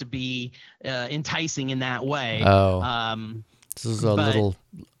supposed to be enticing in that way. This is a little,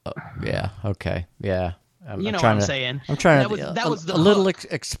 yeah, okay, yeah. I'm what I'm saying. I'm trying that was the a little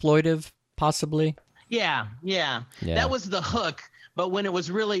exploitive, possibly. Yeah. That was the hook. But when it was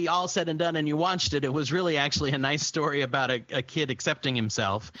really all said and done and you watched it, it was really actually a nice story about a kid accepting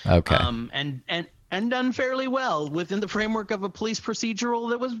himself. Okay. And done fairly well within the framework of a police procedural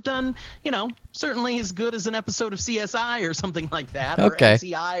that was done, certainly as good as an episode of CSI or something like that. Okay. Or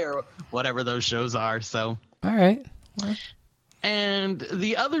NCI or whatever those shows are. So. All right. Well. And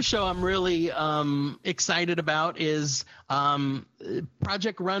the other show I'm really excited about is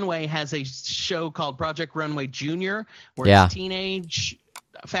Project Runway has a show called Project Runway Junior, where it's teenage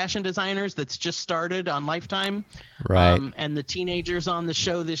fashion designers that's just started on Lifetime. Right. And the teenagers on the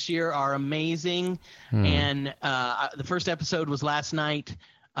show this year are amazing. And the first episode was last night.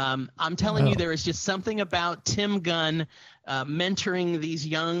 I'm telling you, there is just something about Tim Gunn mentoring these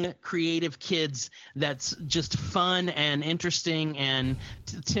young creative kids that's just fun and interesting, and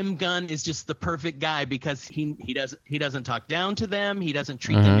Tim Gunn is just the perfect guy because he doesn't talk down to them, he doesn't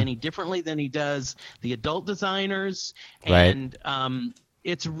treat them any differently than he does the adult designers, and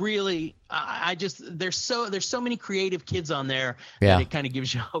it's really there's so many creative kids on there that it kind of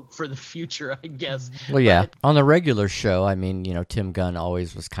gives you hope for the future, I guess. Well, on the regular show, I mean, Tim Gunn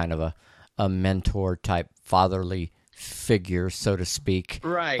always was kind of a mentor type, fatherly figure, so to speak.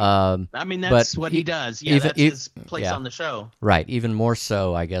 Right. I mean, that's what he does. Yeah, that's his place on the show. Right. Even more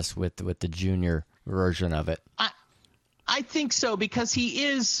so, I guess, with the junior version of it. I think so, because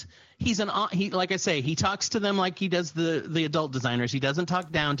he's like I say, he talks to them like he does the adult designers. He doesn't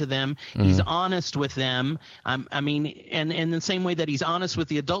talk down to them. He's honest with them. I mean, and in the same way that he's honest with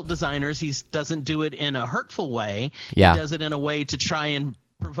the adult designers, he doesn't do it in a hurtful way. Yeah. He does it in a way to try and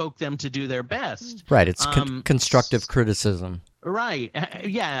provoke them to do their best. Right. It's constructive criticism. Right.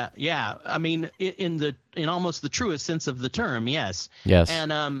 Yeah. I mean, in almost the truest sense of the term, yes. Yes.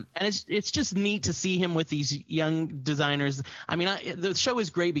 And it's just neat to see him with these young designers. I mean, the show is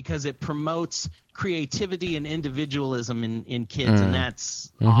great because it promotes creativity and individualism in kids, and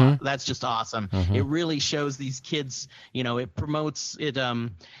that's just awesome. It really shows these kids. It promotes it.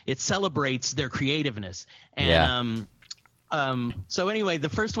 It celebrates their creativeness. And so anyway, the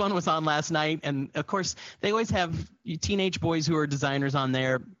first one was on last night, and of course they always have teenage boys who are designers on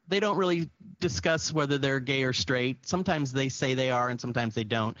there. They don't really discuss whether they're gay or straight. Sometimes they say they are, and sometimes they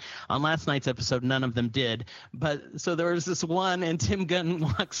don't. On last night's episode, none of them did. But so there was this one, and Tim Gunn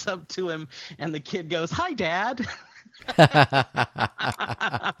walks up to him, and the kid goes, "Hi, Dad."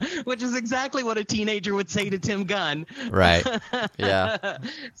 Which is exactly what a teenager would say to Tim Gunn. Right. Yeah.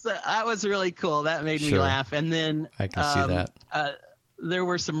 So that was really cool. That made me laugh. And then I can see that. There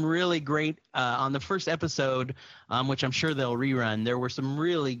were some really great on the first episode, which I'm sure they'll rerun. There were some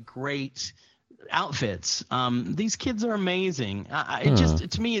really great outfits. These kids are amazing.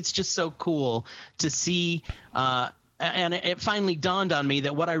 To me, it's just so cool to see. And it finally dawned on me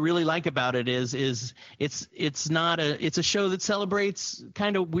that what I really like about it is it's a show that celebrates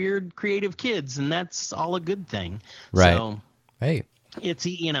kind of weird creative kids, and that's all a good thing. Right. So, hey. It's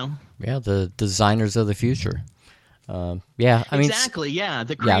Yeah, the designers of the future. I mean, exactly. Yeah,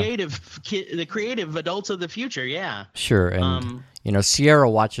 the creative adults of the future. Yeah. Sure. And Sierra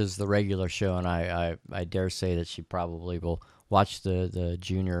watches the regular show, and I dare say that she probably will watch the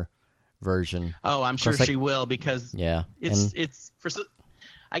junior version. Oh, I'm sure she will, because I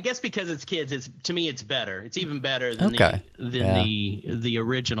guess because it's kids, to me it's better. It's even better than the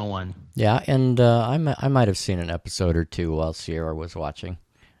original one. Yeah, and I might have seen an episode or two while Sierra was watching.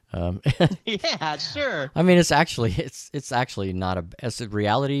 Yeah, sure. I mean, it's actually not as the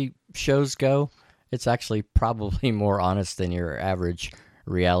reality shows go, it's actually probably more honest than your average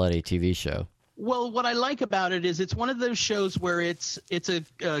reality TV show. Well, what I like about it is it's one of those shows where it's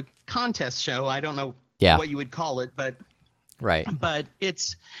a contest show. I don't know what you would call it, but right. But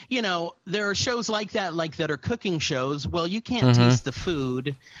it's, there are shows like that are cooking shows. Well, you can't taste the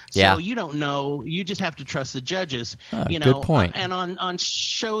food, so you don't know. You just have to trust the judges. Good point. And on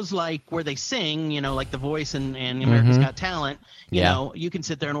shows like where they sing, like The Voice and America's Got Talent, you can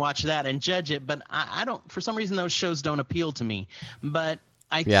sit there and watch that and judge it. But I don't. For some reason, those shows don't appeal to me. But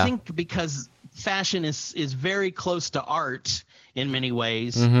I think because fashion is very close to art in many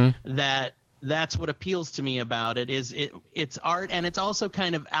ways, that's what appeals to me about it. It's art, and it's also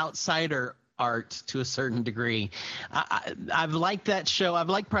kind of outsider art to a certain degree. I've liked that show. I've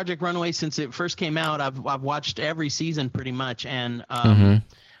liked Project Runway since it first came out. I've watched every season pretty much, and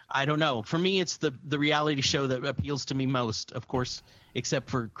I don't know. For me, it's the reality show that appeals to me most, of course, except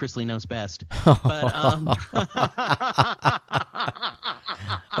for Chrisley Knows Best. But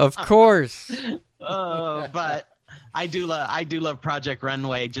of course. But I do love Project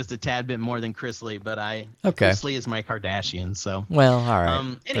Runway just a tad bit more than Chrisley, but Chrisley is my Kardashian, so. Well, all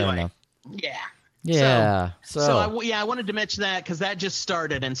right. Anyway, yeah. Yeah. I wanted to mention that because that just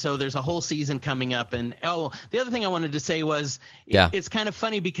started, and so there's a whole season coming up. And the other thing I wanted to say was, it's kind of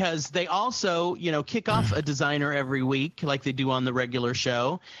funny because they also, kick off a designer every week like they do on the regular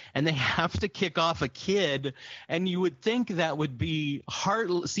show, and they have to kick off a kid, and you would think that would be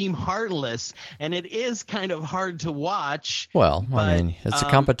seem heartless, and it is kind of hard to watch. Well, I mean, it's a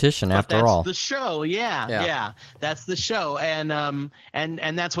competition after all. That's the show, yeah, that's the show, and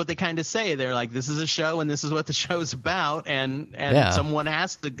that's what they kind of say. They're like, this is a show and this is what the show's about, and someone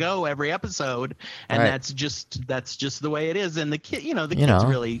has to go every episode, and that's just the way it is. And the kid, the kids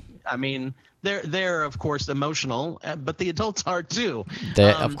really, I mean, they're of course emotional, but the adults are too.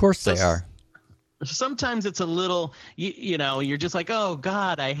 Of course they are. Sometimes it's a little, you're just like, oh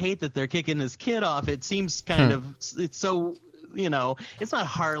God, I hate that they're kicking this kid off. It seems kind of, it's so, it's not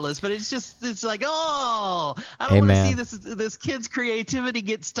heartless, but it's like, oh, I don't want to see this kid's creativity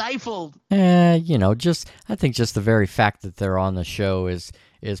get stifled. I think just the very fact that they're on the show is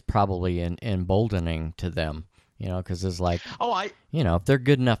probably emboldening to them, because it's like, if they're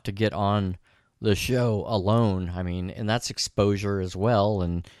good enough to get on the show alone, I mean, and that's exposure as well,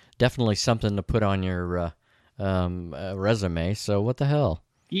 and definitely something to put on your resume. So what the hell?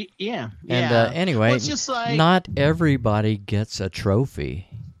 Yeah. And anyway, well, it's just like, not everybody gets a trophy.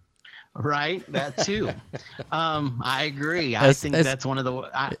 Right, that too. I agree. I think that's one of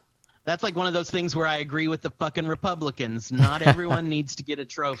the. That's like one of those things where I agree with the fucking Republicans. Not everyone needs to get a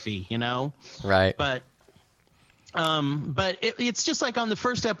trophy, Right. But it's just like on the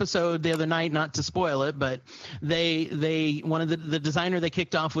first episode the other night, not to spoil it, but they one of the designer they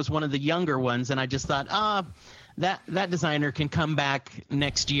kicked off was one of the younger ones, and I just thought, that designer can come back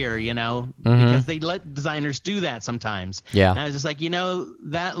next year, because they let designers do that sometimes. Yeah. And I was just like,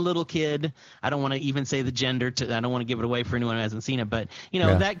 that little kid, I don't want to even say the gender, I don't want to give it away for anyone who hasn't seen it, but,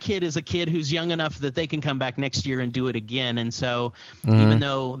 that kid is a kid who's young enough that they can come back next year and do it again. And so even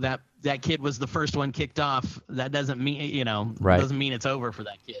though that kid was the first one kicked off, that doesn't mean, doesn't mean it's over for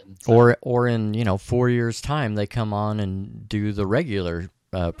that kid. So. Or in, 4 years' time, they come on and do the regular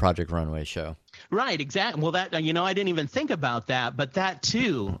Project Runway show. Right, exactly. Well, that I didn't even think about that, but that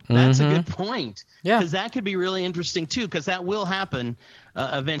too, that's a good point. Yeah, because that could be really interesting too, because that will happen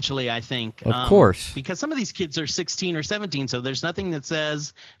eventually, I think. Of course, because some of these kids are 16 or 17, so there's nothing that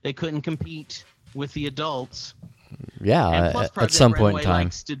says they couldn't compete with the adults. Yeah, and plus, at some point in time.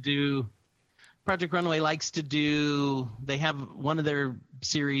 Project Runway likes to do. They have one of their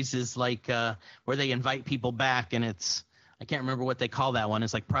series is like where they invite people back, and it's. I can't remember what they call that one.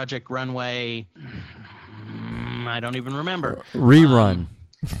 It's like Project Runway. I don't even remember. Rerun.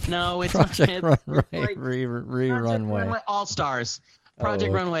 No, it's Project not. Runway. Like Runway. All Stars.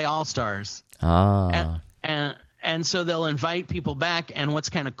 Project Runway All Stars. And so they'll invite people back. And what's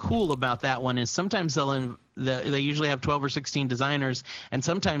kind of cool about that one is sometimes they usually have 12 or 16 designers, and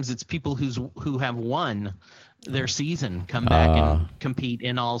sometimes it's people who have won their season come back and compete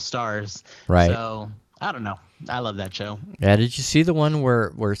in All Stars. Right. So I don't know. I love that show. Yeah, did you see the one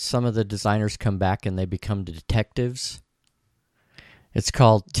where some of the designers come back and they become detectives? It's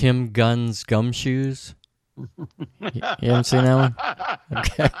called Tim Gunn's Gumshoes. You haven't seen that one?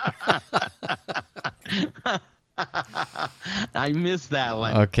 Okay. I missed that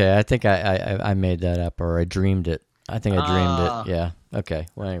one. Okay, I think I made that up, or I dreamed it. I think I dreamed it. Yeah. Okay.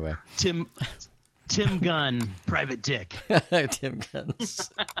 Well, anyway. Tim Gunn, Private Dick. Tim Gunn's.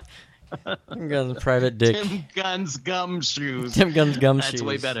 Tim Gunn's Private Dick. Tim Gunn's Gumshoes. Tim Gunn's Gumshoes. That's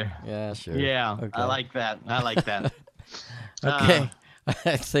way better. Yeah, sure. Yeah, okay. I like that. Okay,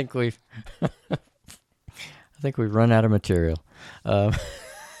 I think we've run out of material.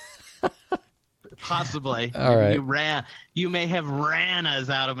 Possibly. All right. You may have ran us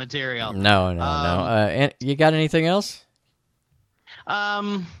out of material. No. And you got anything else?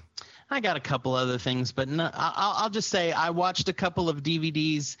 I got a couple other things, but no, I'll just say I watched a couple of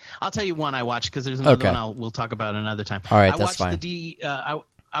DVDs. I'll tell you one I watched because there's another one we'll talk about another time. All right, that's fine.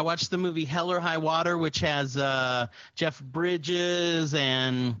 I watched the movie Hell or High Water, which has Jeff Bridges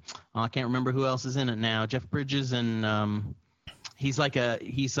and I can't remember who else is in it now. Jeff Bridges and he's like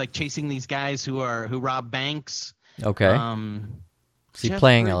chasing these guys who rob banks. Okay. Is he Jeff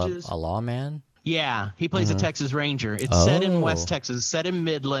playing Bridges. a lawman? Yeah, he plays a Texas Ranger. It's set in West Texas, set in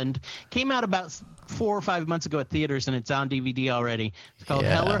Midland. Came out about 4 or 5 months ago at theaters, and it's on DVD already. It's called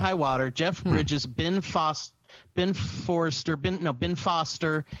Hell or High Water. Jeff Bridges, Ben Foster. Ben Foster.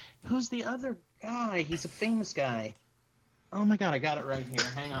 Who's the other guy? He's a famous guy. Oh my God, I got it right here.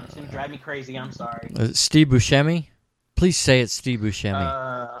 Hang on, it's gonna drive me crazy. I'm sorry. Steve Buscemi? Please say it's Steve Buscemi.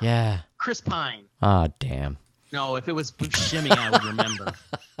 Yeah. Chris Pine. Ah, damn. No, if it was Buscemi, I would remember.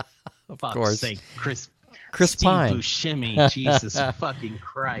 Of Fuck's course. sake, Chris Steve Pine. Buscemi. Jesus fucking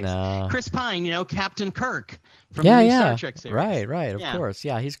Christ. No. Chris Pine, Captain Kirk from the new Star Trek series. Right, of course.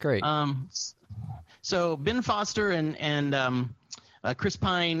 Yeah, he's great. So Ben Foster and Chris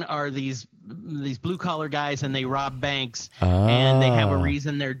Pine are these blue collar guys, and they rob banks, and they have a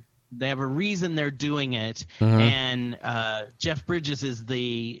reason they're doing it. And Jeff Bridges is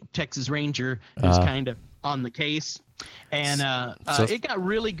the Texas Ranger who's kind of on the case. And it got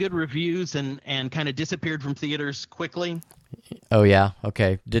really good reviews and kind of disappeared from theaters quickly. Oh yeah,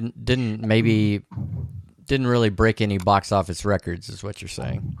 okay. Didn't really break any box office records, is what you're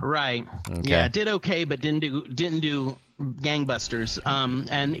saying. Right. Okay. Yeah, did okay, but didn't do gangbusters.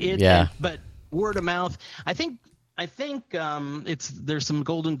 But word of mouth. I think there's some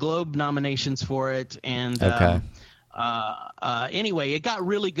Golden Globe nominations for it, and anyway, it got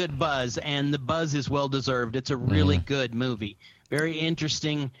really good buzz, and the buzz is well deserved. It's a really good movie, very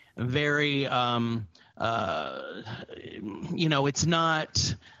interesting, very it's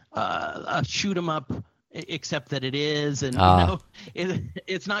not a shoot 'em up, except that it is, and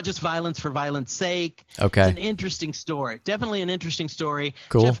it's not just violence for violence sake. Okay. It's an interesting story. Definitely an interesting story.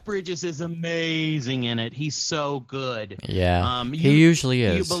 Cool. Jeff Bridges is amazing in it. He's so good. Yeah. He usually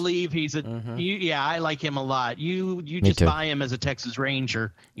is. You believe he's a I like him a lot. You just too. buy him as a Texas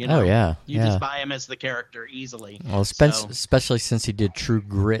Ranger, Oh yeah. You just buy him as the character easily. Well, especially since he did True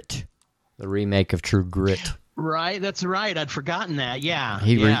Grit, the remake of True Grit. Right, that's right. I'd forgotten that. Yeah,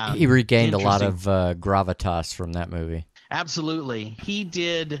 he regained a lot of gravitas from that movie. Absolutely, he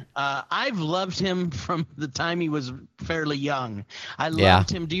did. I've loved him from the time he was fairly young. I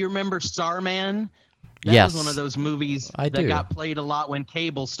loved him. Do you remember Starman? That was one of those movies that got played a lot when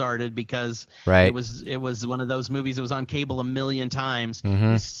cable started, because it was one of those movies that was on cable a million times.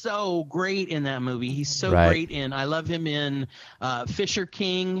 He's so great in that movie. He's so great in. I love him in Fisher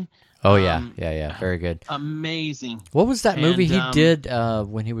King. Oh yeah, very good. Amazing. What was that movie he did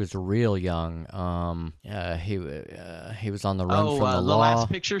when he was real young? He was on the run from the law. The Last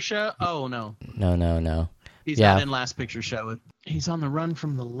Picture Show. Oh no. No. He's not in Last Picture Show. He's on the run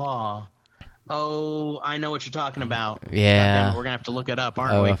from the law. Oh, I know what you're talking about. Yeah. We're gonna have to look it up,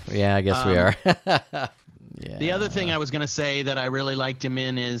 aren't we? Yeah, I guess we are. Yeah. The other thing I was gonna say that I really liked him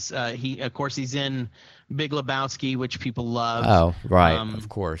in is he's in Big Lebowski, which people love. Oh, right, of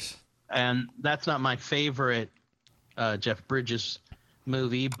course. And that's not my favorite Jeff Bridges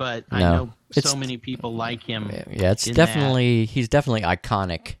movie, but I know so many people like him. Yeah, he's definitely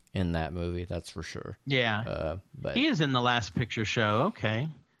iconic in that movie. That's for sure. Yeah, but he is in The Last Picture Show. Okay.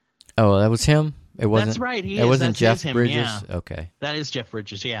 Oh, that was him. It wasn't. That's right. It wasn't Jeff Bridges. Yeah. Okay. That is Jeff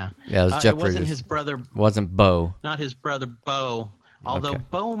Bridges. Yeah. Yeah, it was Jeff Bridges. It wasn't his brother. Wasn't Bo. Not his brother Bo. Although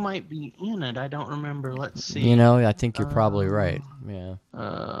Bo might be in it, I don't remember. Let's see. I think you're probably right. Yeah.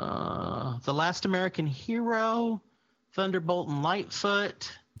 The Last American Hero, Thunderbolt and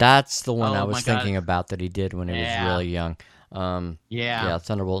Lightfoot. That's the one I was thinking about that he did when he was really young. Yeah,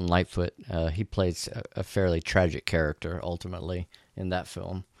 Thunderbolt and Lightfoot. He plays a fairly tragic character ultimately in that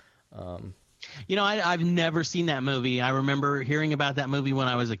film. I've never seen that movie. I remember hearing about that movie when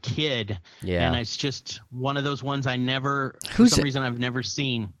I was a kid. Yeah. And it's just one of those ones for some reason I've never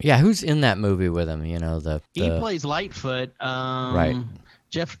seen. Yeah, who's in that movie with him? He plays Lightfoot. Right.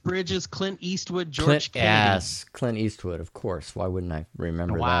 Jeff Bridges, Clint Eastwood, George Kennedy. Yes, Clint Eastwood, of course. Why wouldn't I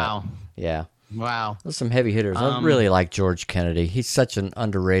remember that? Wow. Yeah. Wow. Those are some heavy hitters. I really like George Kennedy. He's such an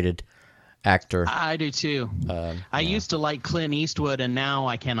underrated actor. I do too. I used to like Clint Eastwood, and now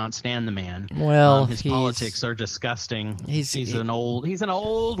I cannot stand the man. Well, his politics are disgusting. He's an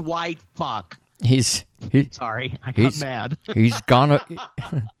old white fuck. Sorry, I got mad. He's gone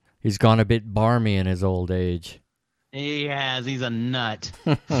a bit barmy in his old age. He has. He's a nut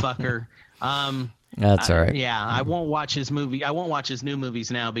fucker. That's all right. Yeah, I won't watch his movie. I won't watch his new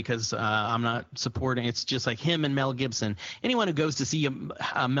movies now because I'm not supporting. It's just like him and Mel Gibson. Anyone who goes to see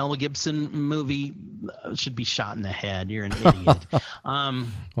a Mel Gibson movie should be shot in the head. You're an idiot.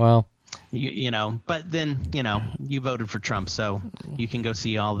 Well, you know, but then, you know, you voted for Trump, so you can go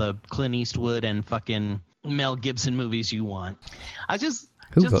see all the Clint Eastwood and fucking Mel Gibson movies you want. I just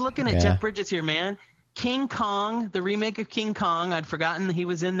looking at Jeff Bridges here, man. King Kong, the remake of King Kong. I'd forgotten he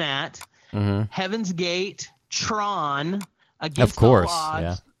was in that. Mm-hmm. Heaven's Gate, Tron, Against All Odds,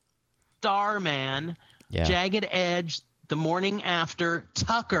 yeah. Starman, Yeah. Jagged Edge, The Morning After,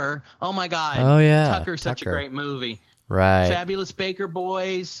 Tucker. Oh my God. Oh yeah. Tucker's such a great movie. Right. Fabulous Baker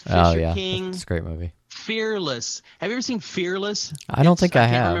Boys, Fisher King. That's a great movie. Fearless. Have you ever seen Fearless? I don't think I have.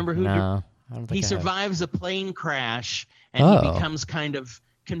 I can't remember who. No, I don't think he I survives a plane crash, and he becomes kind of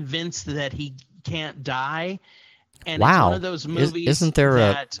convinced that he can't die. And it's one of those movies. Isn't there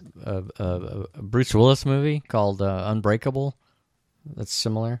a Bruce Willis movie called Unbreakable? That's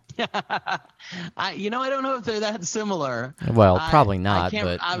similar. I don't know if they're that similar. Well, probably not,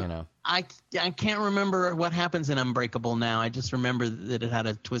 but you know. I can't remember what happens in Unbreakable now. I just remember that it had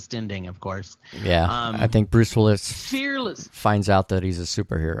a twist ending, of course. Yeah, I think Bruce Willis Fearless finds out that he's a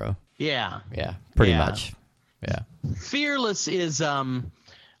superhero. Yeah. Yeah, pretty much. Yeah. Fearless is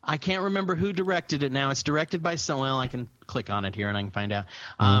I can't remember who directed it now. It's directed by someone. Well, I can click on it here and I can find out.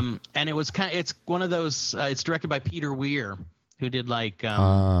 And it's one of those. It's directed by Peter Weir, who did like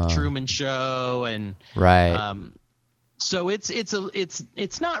Truman Show and right. So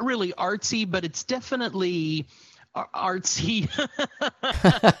it's not really artsy, but it's definitely artsy.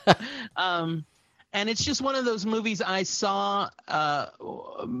 And it's just one of those movies I saw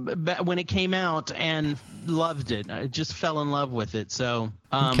when it came out and loved it. I just fell in love with it. So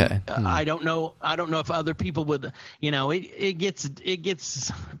I don't know if other people would. You know, it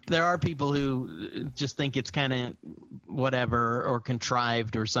gets. There are people who just think it's kind of whatever or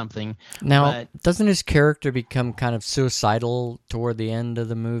contrived or something. Now, doesn't his character become kind of suicidal toward the end of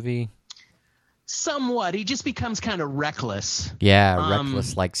the movie? Somewhat. He just becomes kind of reckless. Yeah,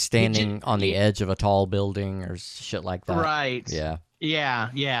 reckless, like standing on the edge of a tall building or shit like that. Right. Yeah.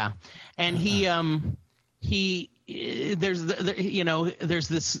 Yeah. And there's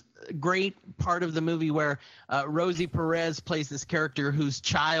this great part of the movie where Rosie Perez plays this character whose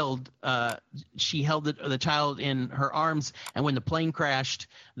child, she held the child in her arms, and when the plane crashed,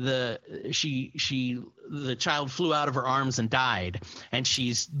 the child flew out of her arms and died, and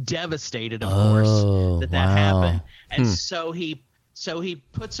she's devastated, of course, that happened. And so he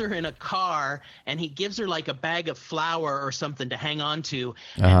puts her in a car and he gives her like a bag of flour or something to hang on to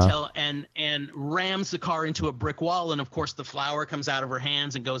and rams the car into a brick wall. And of course the flour comes out of her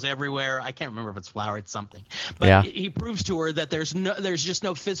hands and goes everywhere. I can't remember if it's flour, it's something. But he proves to her that there's just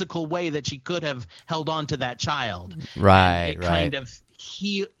no physical way that she could have held on to that child. Right. And it kind of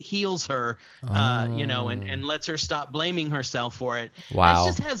heals her, and lets her stop blaming herself for it. Wow. It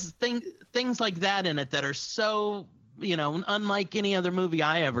just has things like that in it that are so, unlike any other movie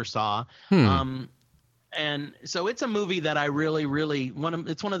I ever saw. And so it's a movie that I really, really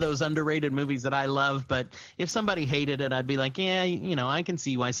it's one of those underrated movies that I love. But if somebody hated it, I'd be like, yeah, I can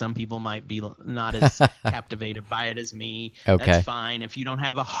see why some people might be not as captivated by it as me. Okay. That's fine. If you don't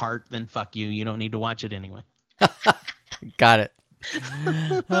have a heart, then fuck you. You don't need to watch it anyway. Got it.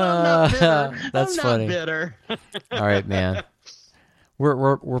 I'm not bitter. That's funny. Bitter. All right, man.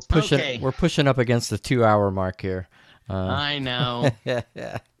 We're pushing Okay. We're pushing up against the 2-hour mark here. I know.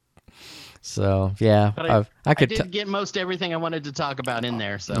 So yeah, But I could did get most everything I wanted to talk about in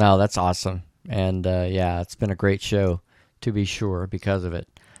there. So No, that's awesome, and it's been a great show, to be sure, because of it.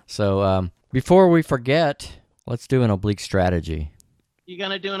 So before we forget, let's do an oblique strategy. You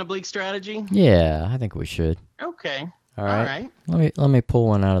gonna do an oblique strategy? Yeah, I think we should. Okay. All right. Let me pull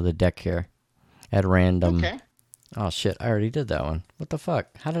one out of the deck here, at random. Okay. Oh shit! I already did that one. What the fuck?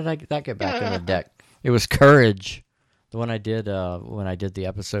 How did that get back in the deck? It was courage. The one I did when I did the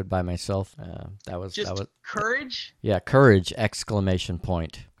episode by myself. That was courage. Yeah, courage! Exclamation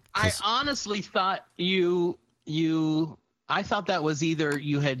point. I honestly thought I thought that was either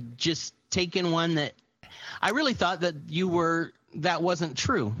you had just taken one that. I really thought that that wasn't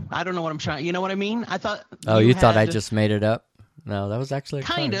true. I don't know what I'm trying. You know what I mean? I thought. Oh, you thought I just made it up? No, that was actually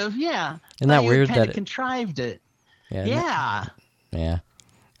kind of. Yeah. Isn't that weird that it contrived it? Yeah. Yeah. Yeah.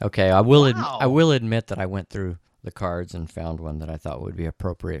 Okay, I will admit that I went through the cards and found one that I thought would be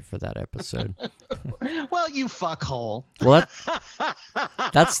appropriate for that episode. Well, you fuckhole. What?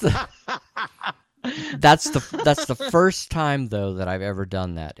 That's the That's the first time though that I've ever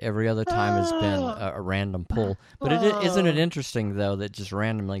done that. Every other time has been a random pull. But isn't it interesting though that just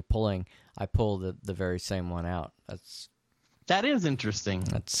randomly pulling, I pull the very same one out. That is interesting.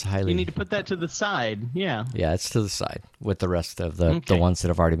 That's highly. You need to put that to the side. Yeah. Yeah, it's to the side with the rest of the ones that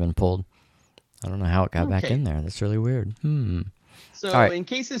have already been pulled. I don't know how it got back in there. That's really weird. So, in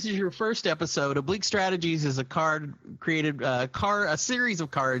case this is your first episode, Oblique Strategies is a series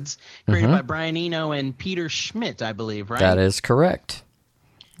of cards created by Brian Eno and Peter Schmidt, I believe, right? That is correct.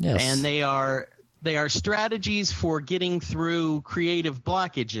 Yes. And they are strategies for getting through creative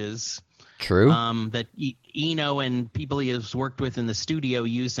blockages. True. That Eno and people he has worked with in the studio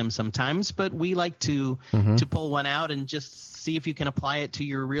use them sometimes, but we like to pull one out and just see if you can apply it to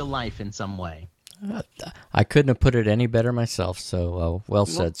your real life in some way. I couldn't have put it any better myself, so well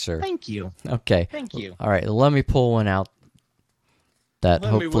said, sir. Thank you. Okay. Thank you. All right, let me pull one out that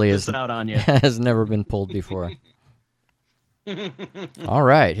hopefully has never been pulled before. All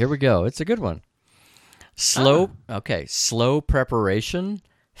right, here we go. It's a good one. Slow preparation,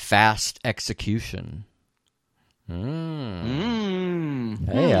 fast execution. Hey,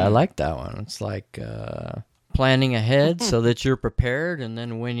 I like that one. It's like planning ahead so that you're prepared, and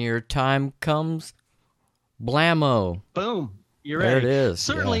then when your time comes, blammo. Boom. You're there ready. It is.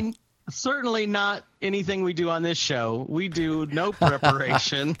 Certainly not anything we do on this show. We do no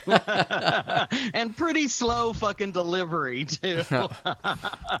preparation and pretty slow fucking delivery, too.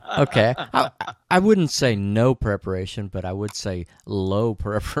 Okay. I wouldn't say no preparation, but I would say low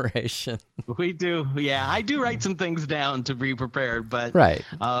preparation. We do. Yeah, I do write some things down to be prepared, but right.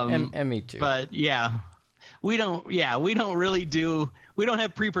 And me too. But yeah. We don't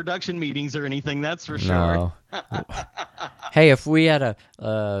have pre-production meetings or anything, that's for sure. No. Hey, if we had a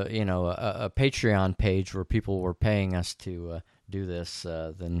Patreon page where people were paying us to do this,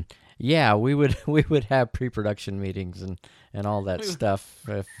 then yeah, we would have pre-production meetings and all that stuff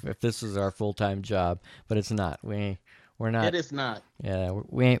if this was our full-time job, but it's not. We're not. It is not. Yeah,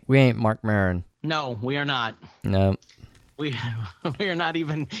 we ain't Mark Maron. No, we are not. No. We are not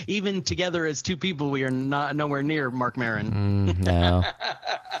even together as two people. We are not nowhere near Mark Maron. No.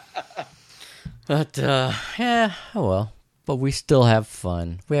 But yeah, oh well. But we still have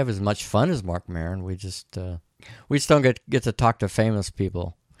fun. We have as much fun as Mark Maron. We just don't get to talk to famous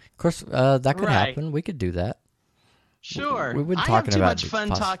people. Of course, that could happen. We could do that. Sure. We've been I talking have about too much fun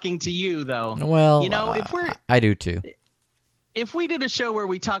talking to you, though. Well, if we're I do too. If we did a show where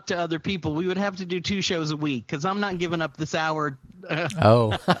we talked to other people, we would have to do 2 shows a week because I'm not giving up this hour and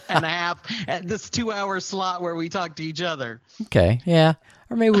a half at this 2-hour slot where we talk to each other. Okay, yeah.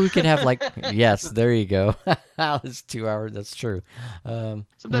 Or maybe we could have yes, there you go. It's 2 hours. That's true.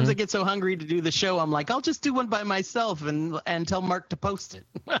 Sometimes I get so hungry to do the show, I'm like, I'll just do one by myself and tell Mark to post it.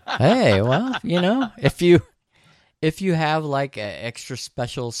 Hey, well, if you have extra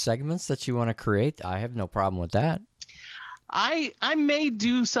special segments that you want to create, I have no problem with that. I may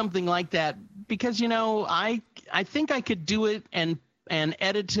do something like that because I think I could do it and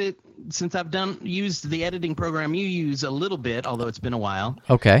edit it since I've used the editing program you use a little bit, although it's been a while.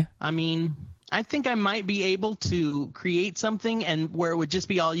 Okay. I mean, I think I might be able to create something and where it would just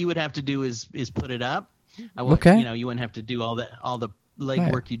be all you would have to do is put it up. Okay. You wouldn't have to do all the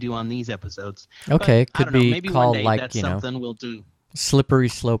legwork you do on these episodes. Okay, but, could be maybe called one day that's something we'll do. Slippery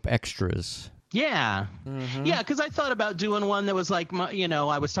slope extras. Yeah. Yeah, because I thought about doing one that was like,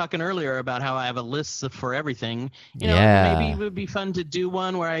 I was talking earlier about how I have a list for everything. Maybe it would be fun to do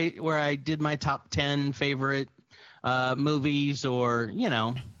one where I did my top 10 favorite movies or,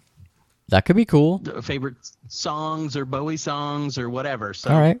 That could be cool. Favorite songs or Bowie songs or whatever. So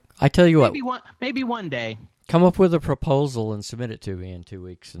all right. I tell you what. Maybe one day. Come up with a proposal and submit it to me in 2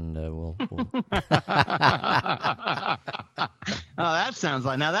 weeks, and we'll... that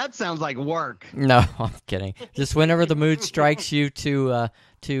sounds like work. No, I'm kidding. Just whenever the mood strikes you to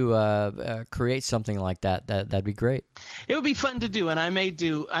create something like that'd be great. It would be fun to do, and I may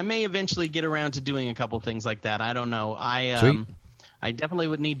eventually get around to doing a couple things like that. I don't know. Sweet. I definitely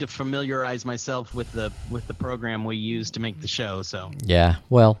would need to familiarize myself with the program we use to make the show. So yeah,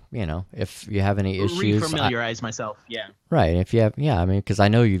 well, if you have any issues, refamiliarize myself. Yeah, right. If you have, because I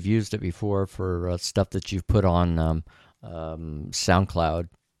know you've used it before for stuff that you've put on SoundCloud.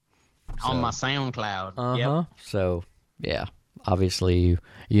 On my SoundCloud. Yep. So yeah, obviously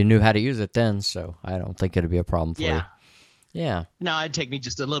you knew how to use it then, so I don't think it'd be a problem for you. Yeah. No, it'd take me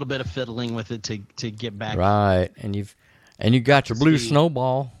just a little bit of fiddling with it to get back. Right, and you got your blue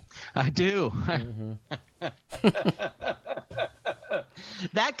snowball. I do.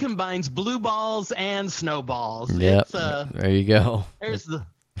 That combines blue balls and snowballs. Yep. There you go. There's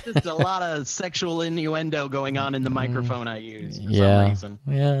Just a lot of sexual innuendo going on in the microphone I use for Yeah. some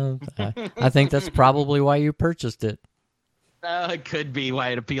reason. Yeah. I think that's probably why you purchased it. It could be why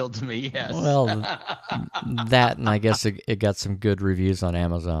it appealed to me, yes. Well, that, and I guess it got some good reviews on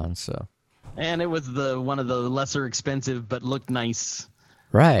Amazon, so. And it was one of the lesser expensive but looked nice.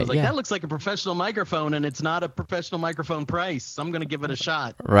 Right. I was like, yeah. that looks like a professional microphone, and it's not a professional microphone price. So I'm going to give it a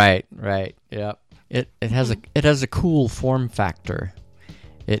shot. Right. Yep. It has a cool form factor.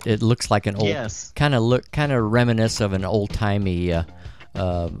 It looks like an old kind of reminisce of an old-timey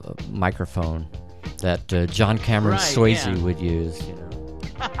microphone that John Cameron Swayze would use, you know.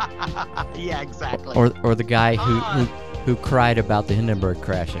 Yeah, exactly. Or the guy who cried about the Hindenburg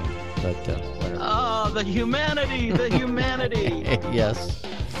crashing, but whatever. Oh, the humanity. Yes.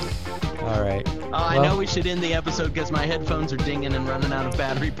 All right. I know we should end the episode because my headphones are dinging and running out of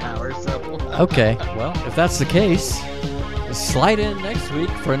battery power. So. Okay. Well, if that's the case, slide in next week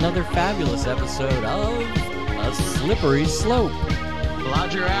for another fabulous episode of A Slippery Slope.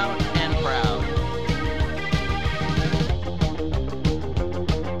 Lodger out.